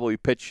will probably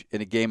pitch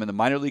in a game in the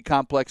minor league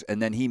complex, and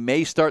then he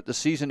may start the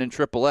season in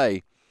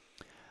AAA,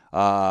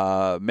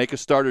 make a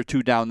start or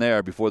 2 down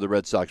there before the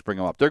Red Sox bring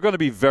him up. They're going to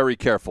be very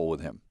careful with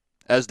him,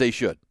 as they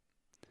should.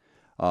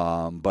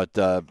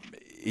 But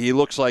he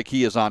looks like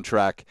he is on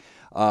track.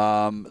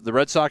 The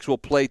Red Sox will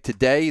play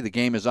today. The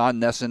game is on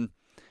NESN.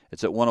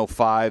 It's at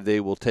 1:05.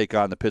 They will take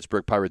on the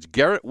Pittsburgh Pirates.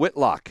 Garrett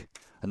Whitlock,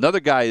 another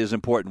guy is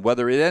important.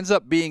 Whether it ends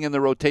up being in the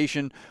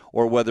rotation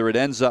or whether it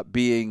ends up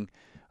being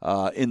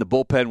in the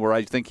bullpen where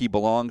I think he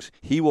belongs,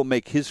 he will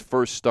make his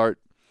first start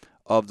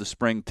of the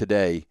spring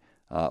today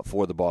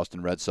for the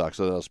Boston Red Sox.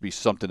 So that'll be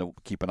something to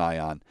keep an eye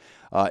on.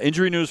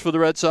 Injury news for the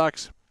Red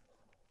Sox.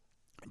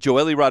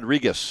 Joely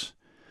Rodriguez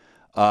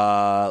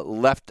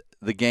left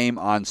the game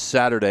on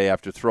Saturday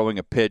after throwing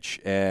a pitch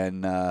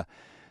and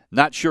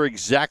not sure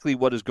exactly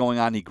what is going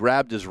on. He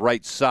grabbed his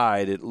right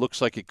side. It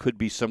looks like it could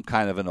be some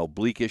kind of an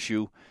oblique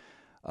issue.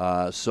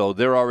 So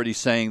they're already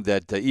saying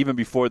that even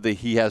before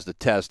he has the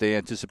test, they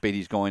anticipate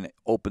he's going to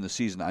open the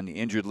season on the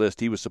injured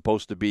list. He was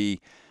supposed to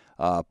be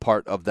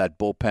part of that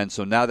bullpen.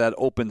 So now that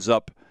opens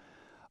up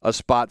a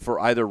spot for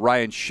either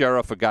Ryan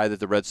Sheriff, a guy that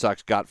the Red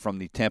Sox got from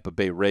the Tampa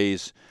Bay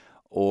Rays,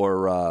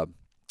 or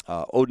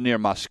Odinir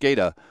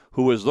Mosqueda,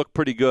 who has looked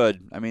pretty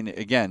good. I mean,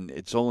 again,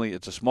 it's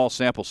a small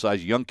sample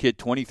size. Young kid,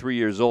 23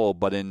 years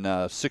old, but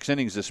in 6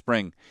 innings this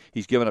spring,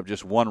 he's given up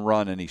just 1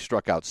 run, and he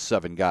struck out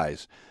 7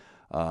 guys.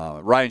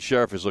 Ryan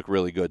Sheriff has looked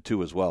really good,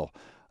 too, as well.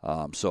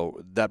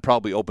 So that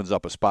probably opens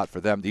up a spot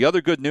for them. The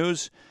other good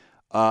news,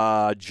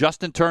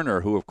 Justin Turner,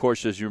 who, of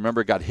course, as you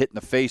remember, got hit in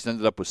the face,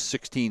 ended up with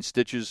 16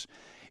 stitches,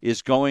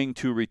 is going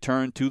to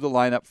return to the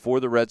lineup for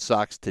the Red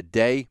Sox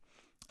today.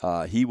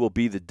 He will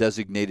be the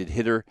designated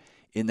hitter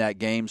in that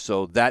game,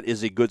 so that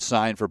is a good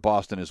sign for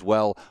Boston as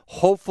well.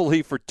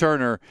 Hopefully for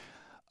Turner,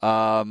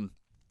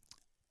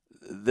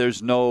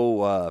 there's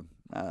no,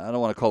 I don't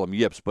want to call him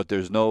yips, but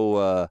there's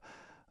no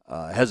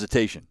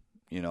hesitation.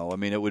 I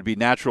mean, it would be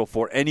natural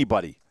for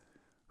anybody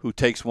who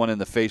takes one in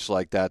the face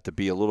like that to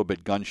be a little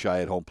bit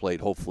gun-shy at home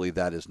plate. Hopefully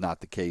that is not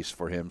the case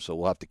for him, so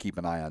we'll have to keep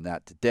an eye on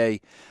that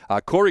today.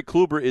 Corey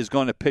Kluber is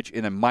going to pitch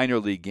in a minor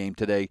league game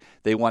today.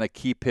 They want to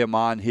keep him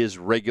on his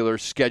regular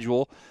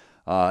schedule.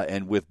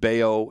 And with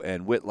Bayo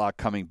and Whitlock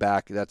coming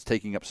back, that's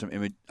taking up some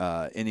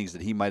innings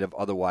that he might have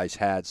otherwise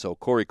had. So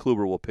Corey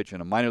Kluber will pitch in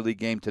a minor league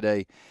game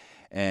today.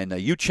 And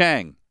Yu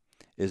Chang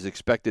is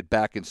expected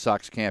back in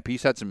Sox camp.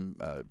 He's had some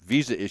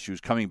visa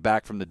issues coming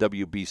back from the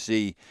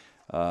WBC,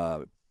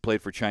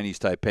 played for Chinese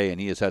Taipei, and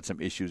he has had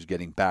some issues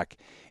getting back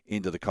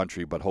into the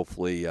country. But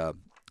hopefully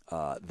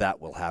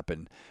that will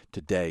happen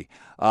today.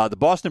 The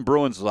Boston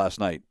Bruins last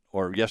night,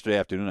 or yesterday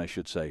afternoon, I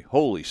should say,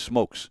 holy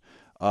smokes.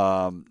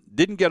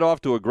 Didn't get off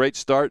to a great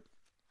start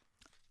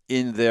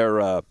in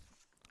their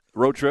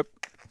road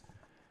trip.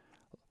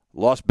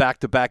 Lost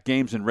back-to-back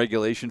games in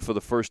regulation for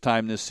the first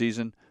time this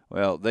season.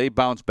 Well, they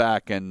bounced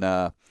back, and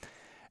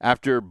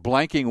after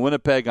blanking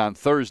Winnipeg on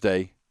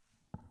Thursday,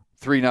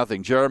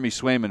 3-0, Jeremy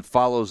Swayman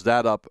follows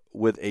that up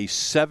with a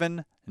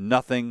 7-0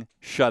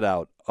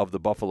 shutout of the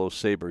Buffalo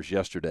Sabres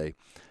yesterday.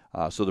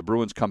 So the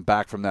Bruins come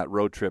back from that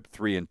road trip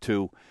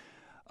 3-2.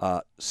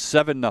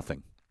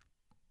 7-0.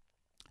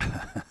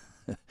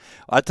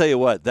 I'll tell you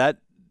what, that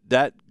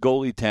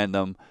goalie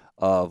tandem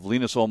of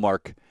Linus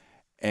Ullmark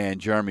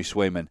and Jeremy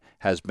Swayman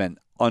has been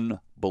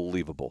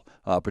unbelievable.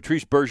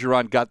 Patrice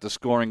Bergeron got the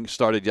scoring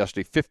started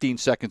yesterday, 15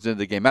 seconds into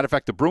the game. Matter of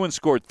fact, the Bruins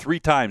scored 3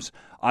 times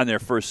on their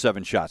first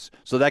 7 shots.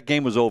 So that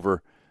game was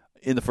over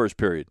in the first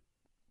period.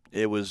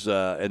 It was,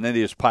 and then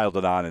they just piled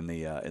it on in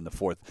the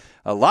fourth.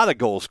 A lot of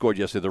goals scored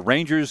yesterday. The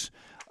Rangers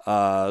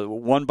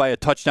won by a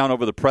touchdown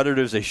over the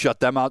Predators. They shut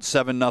them out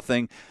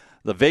 7-0.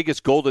 The Vegas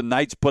Golden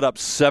Knights put up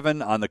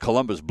 7 on the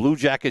Columbus Blue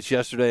Jackets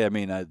yesterday. I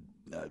mean,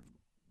 the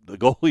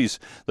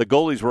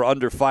goalies were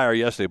under fire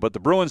yesterday. But the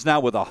Bruins now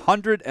with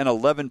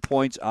 111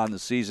 points on the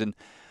season.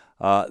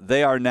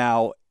 They are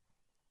now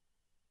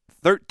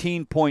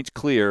 13 points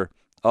clear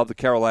of the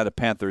Carolina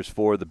Panthers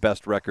for the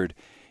best record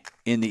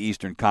in the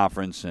Eastern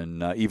Conference,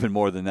 and even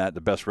more than that,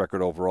 the best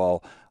record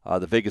overall.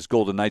 The Vegas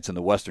Golden Knights in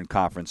the Western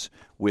Conference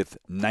with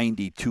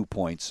 92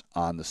 points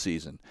on the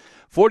season.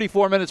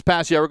 44 minutes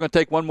past the hour. We're going to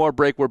take one more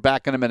break. We're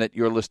back in a minute.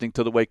 You're listening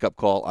to the Wake Up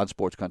Call on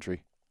Sports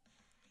Country.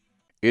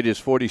 It is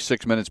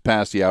 46 minutes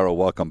past the hour.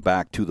 Welcome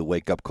back to the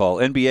Wake Up Call.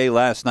 NBA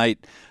last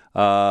night,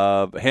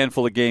 a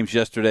handful of games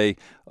yesterday.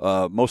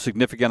 Most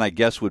significant, I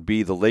guess, would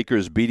be the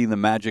Lakers beating the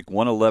Magic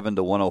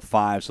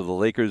 111-105. So the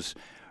Lakers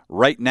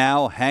right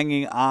now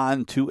hanging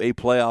on to a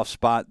playoff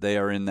spot. They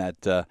are in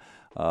that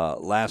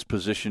last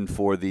position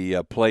for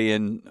the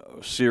play-in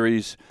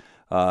series.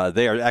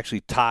 They are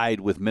actually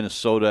tied with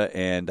Minnesota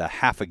and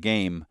half a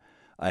game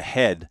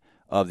ahead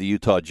of the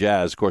Utah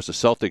Jazz. Of course, the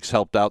Celtics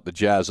helped out the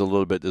Jazz a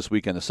little bit this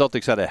weekend. The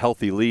Celtics had a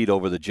healthy lead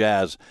over the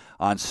Jazz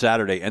on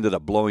Saturday, ended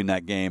up blowing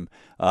that game.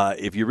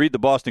 If you read the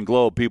Boston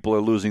Globe, people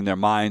are losing their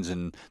minds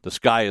and the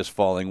sky is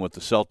falling with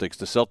the Celtics.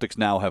 The Celtics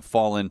now have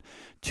fallen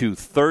to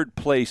third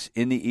place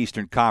in the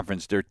Eastern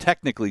Conference. They're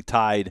technically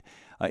tied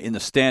in the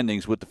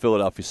standings with the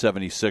Philadelphia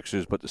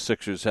 76ers, but the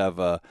Sixers have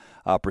a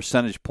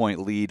percentage point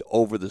lead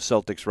over the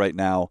Celtics right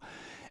now.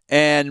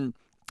 And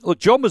look,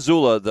 Joe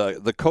Mazzulla,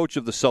 the coach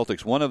of the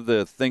Celtics, one of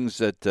the things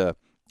that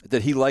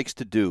he likes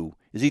to do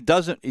is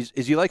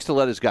he likes to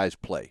let his guys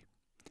play.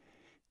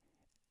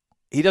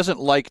 He doesn't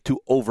like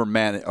to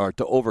overmanage or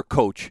to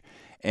overcoach,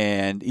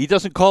 and he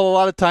doesn't call a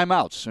lot of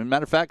timeouts. As a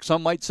matter of fact,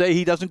 some might say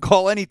he doesn't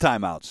call any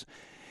timeouts.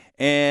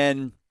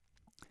 And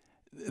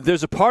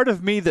there's a part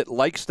of me that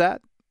likes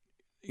that.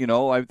 You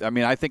know, I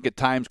mean, I think at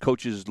times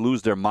coaches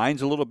lose their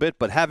minds a little bit,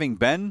 but having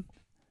been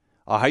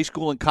a high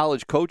school and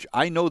college coach,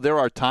 I know there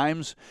are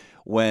times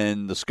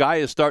when the sky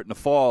is starting to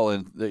fall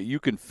and you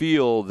can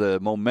feel the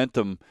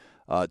momentum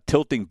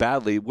tilting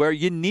badly where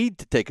you need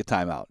to take a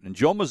timeout. And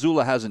Joe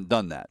Mazzulla hasn't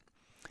done that.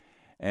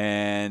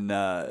 And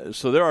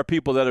so there are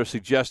people that are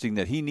suggesting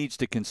that he needs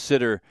to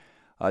consider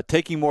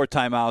taking more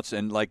timeouts.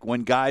 And like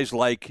when guys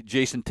like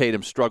Jason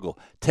Tatum struggle,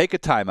 take a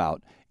timeout,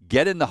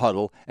 get in the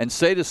huddle, and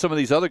say to some of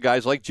these other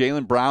guys like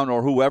Jaylen Brown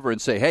or whoever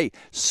and say, hey,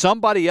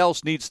 somebody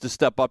else needs to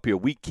step up here.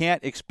 We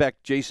can't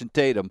expect Jason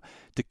Tatum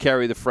to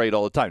carry the freight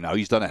all the time. Now,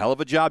 he's done a hell of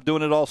a job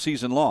doing it all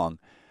season long.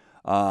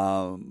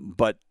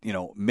 But, you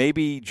know,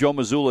 maybe Joe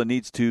Mazzulla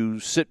needs to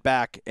sit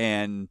back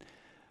and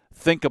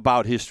think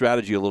about his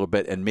strategy a little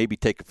bit and maybe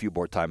take a few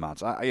more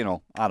timeouts.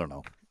 I don't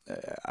know.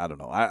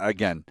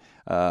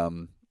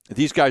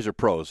 These guys are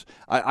pros.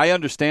 I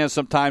understand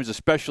sometimes,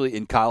 especially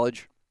in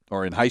college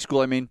or in high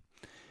school,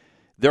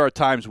 there are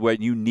times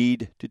when you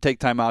need to take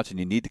timeouts and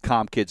you need to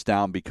calm kids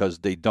down because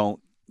they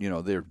don't,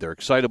 they're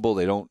excitable.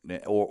 They don't,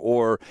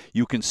 or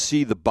you can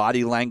see the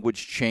body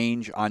language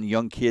change on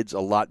young kids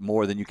a lot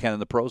more than you can in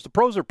the pros. The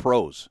pros are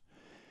pros.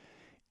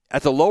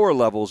 At the lower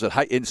levels,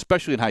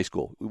 especially in high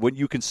school, when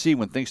you can see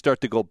when things start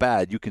to go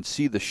bad, you can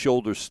see the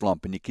shoulders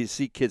slump and you can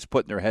see kids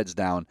putting their heads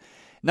down.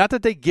 Not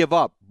that they give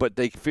up, but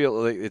they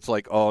feel it's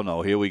like, oh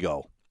no, here we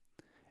go.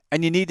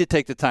 And you need to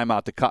take the time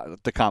out to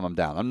calm them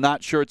down. I'm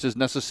not sure it's as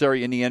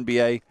necessary in the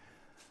NBA,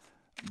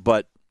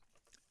 but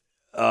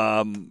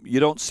you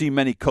don't see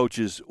many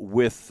coaches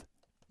with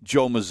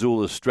Joe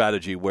Mazzulla's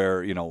strategy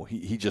where,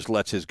 he just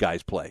lets his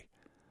guys play.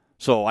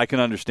 So I can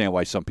understand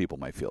why some people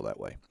might feel that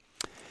way.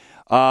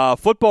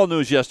 Football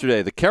news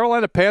yesterday. The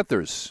Carolina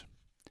Panthers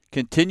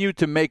continue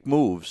to make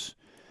moves.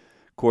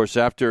 Of course,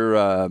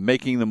 after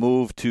making the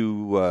move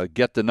to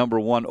get the number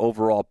 1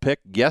 overall pick,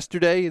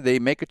 yesterday they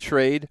make a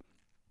trade.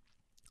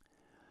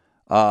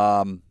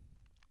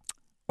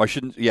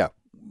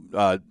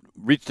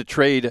 Reached a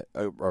trade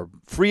or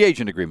free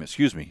agent agreement,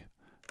 excuse me.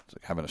 It's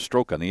like having a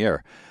stroke on the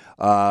air.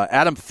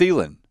 Adam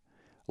Thielen,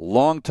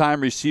 longtime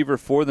receiver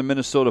for the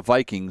Minnesota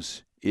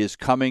Vikings, is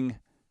coming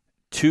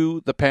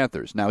to the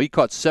Panthers. Now, he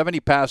caught 70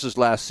 passes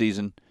last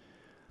season,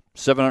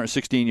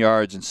 716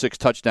 yards and 6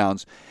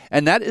 touchdowns.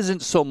 And that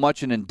isn't so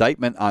much an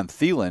indictment on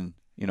Thielen,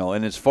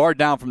 and it's far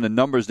down from the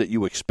numbers that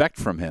you expect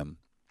from him.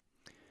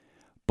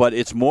 But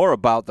it's more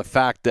about the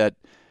fact that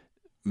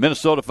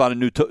Minnesota found a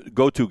new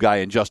go-to guy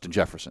in Justin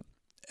Jefferson.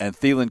 And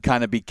Thielen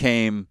kind of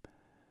became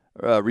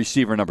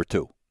receiver number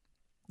 2,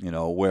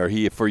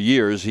 where for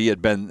years he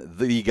had been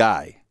the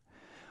guy.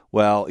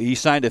 Well, he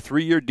signed a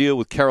 3-year deal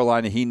with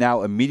Carolina. He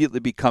now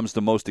immediately becomes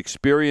the most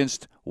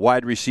experienced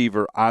wide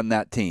receiver on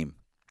that team.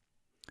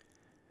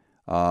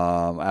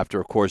 After,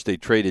 of course, they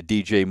traded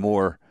DJ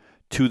Moore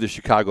to the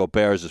Chicago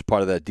Bears as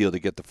part of that deal to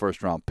get the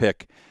first-round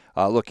pick.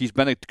 Look, he's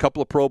been a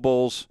couple of Pro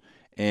Bowls,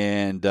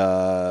 and,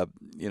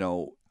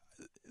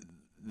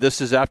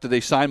 this is after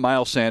they signed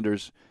Miles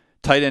Sanders,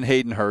 tight end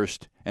Hayden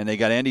Hurst, and they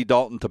got Andy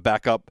Dalton to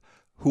back up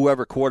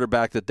whoever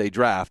quarterback that they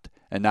draft,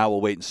 and now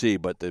we'll wait and see.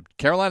 But the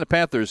Carolina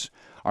Panthers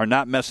are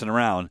not messing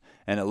around,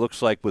 and it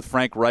looks like with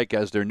Frank Reich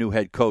as their new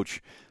head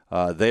coach,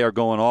 they are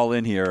going all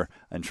in here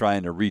and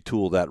trying to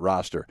retool that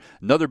roster.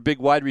 Another big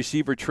wide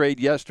receiver trade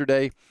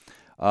yesterday.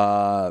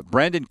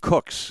 Brandon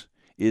Cooks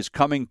is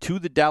coming to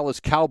the Dallas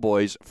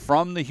Cowboys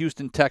from the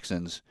Houston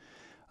Texans.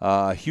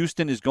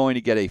 Houston is going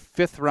to get a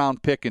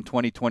 5th-round pick in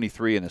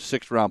 2023 and a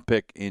 6th-round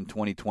pick in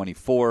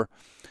 2024.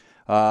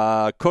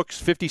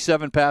 Cooks,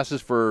 57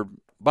 passes for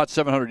about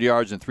 700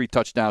 yards and 3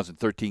 touchdowns in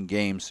 13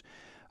 games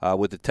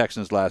with the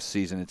Texans last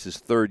season. It's his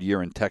third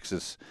year in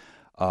Texas.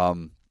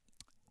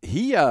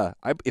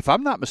 If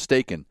I'm not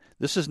mistaken,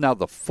 this is now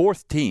the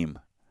fourth team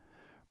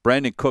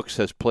Brandon Cooks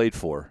has played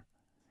for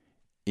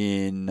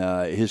in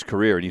his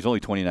career, and he's only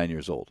 29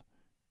 years old.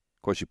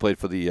 Of course, he played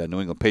for the New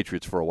England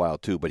Patriots for a while,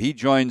 too. But he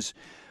joins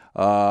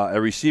a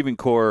receiving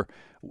corps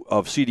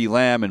of CeeDee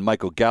Lamb and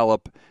Michael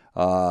Gallup.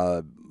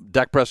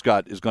 Dak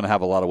Prescott is going to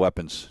have a lot of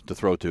weapons to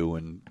throw to,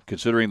 and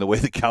considering the way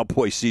the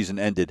Cowboys season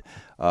ended,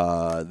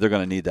 they're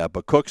going to need that.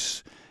 But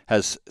Cooks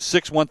has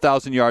 6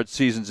 1,000-yard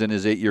seasons in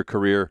his 8-year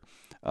career,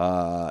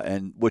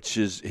 and which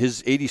is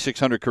his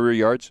 8,600 career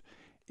yards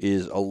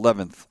is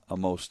 11th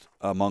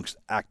amongst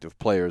active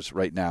players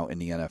right now in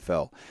the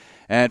NFL.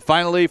 And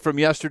finally, from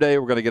yesterday,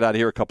 we're going to get out of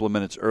here a couple of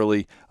minutes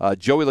early.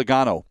 Joey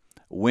Logano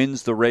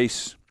wins the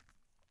race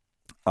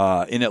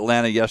in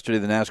Atlanta yesterday,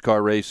 the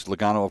NASCAR race.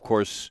 Logano, of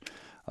course,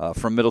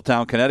 from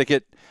Middletown,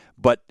 Connecticut,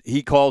 but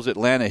he calls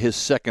Atlanta his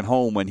second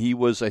home. When he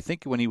was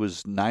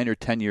 9 or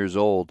 10 years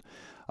old,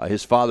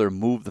 his father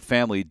moved the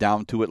family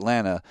down to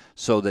Atlanta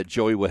so that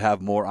Joey would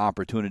have more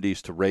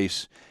opportunities to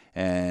race.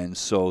 And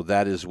so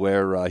that is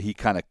where he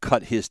kind of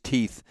cut his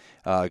teeth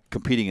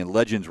competing in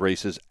Legends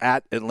races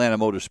at Atlanta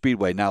Motor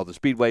Speedway. Now, the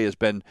Speedway has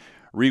been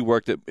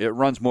reworked. It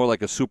runs more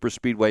like a super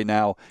speedway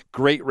now.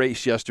 Great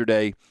race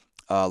yesterday.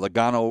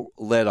 Logano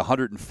led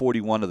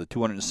 141 of the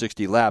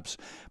 260 laps,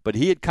 but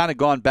he had kind of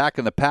gone back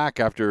in the pack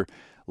after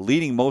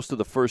leading most of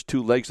the first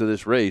 2 legs of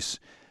this race.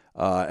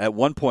 At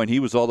one point, he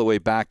was all the way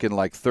back in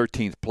like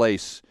 13th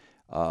place.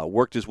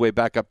 Worked his way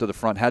back up to the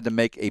front, had to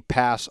make a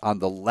pass on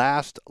the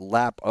last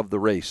lap of the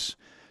race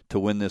to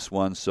win this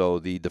one. So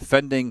the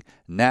defending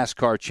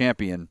NASCAR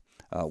champion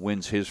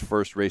wins his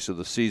first race of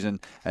the season,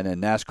 and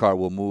then NASCAR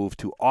will move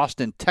to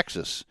Austin,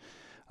 Texas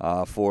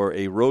for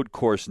a road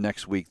course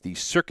next week, the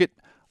Circuit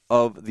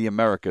of the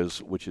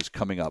Americas, which is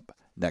coming up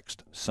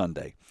next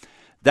Sunday.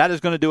 That is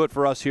going to do it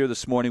for us here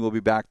this morning. We'll be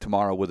back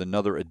tomorrow with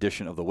another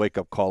edition of the Wake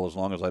Up Call, as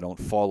long as I don't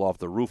fall off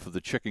the roof of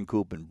the chicken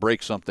coop and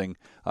break something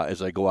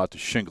as I go out to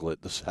shingle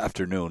it this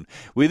afternoon.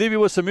 We leave you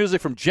with some music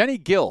from Jenny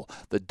Gill,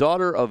 the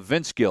daughter of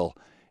Vince Gill.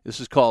 This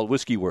is called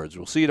Whiskey Words.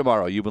 We'll see you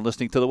tomorrow. You've been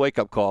listening to the Wake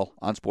Up Call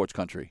on Sports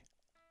Country.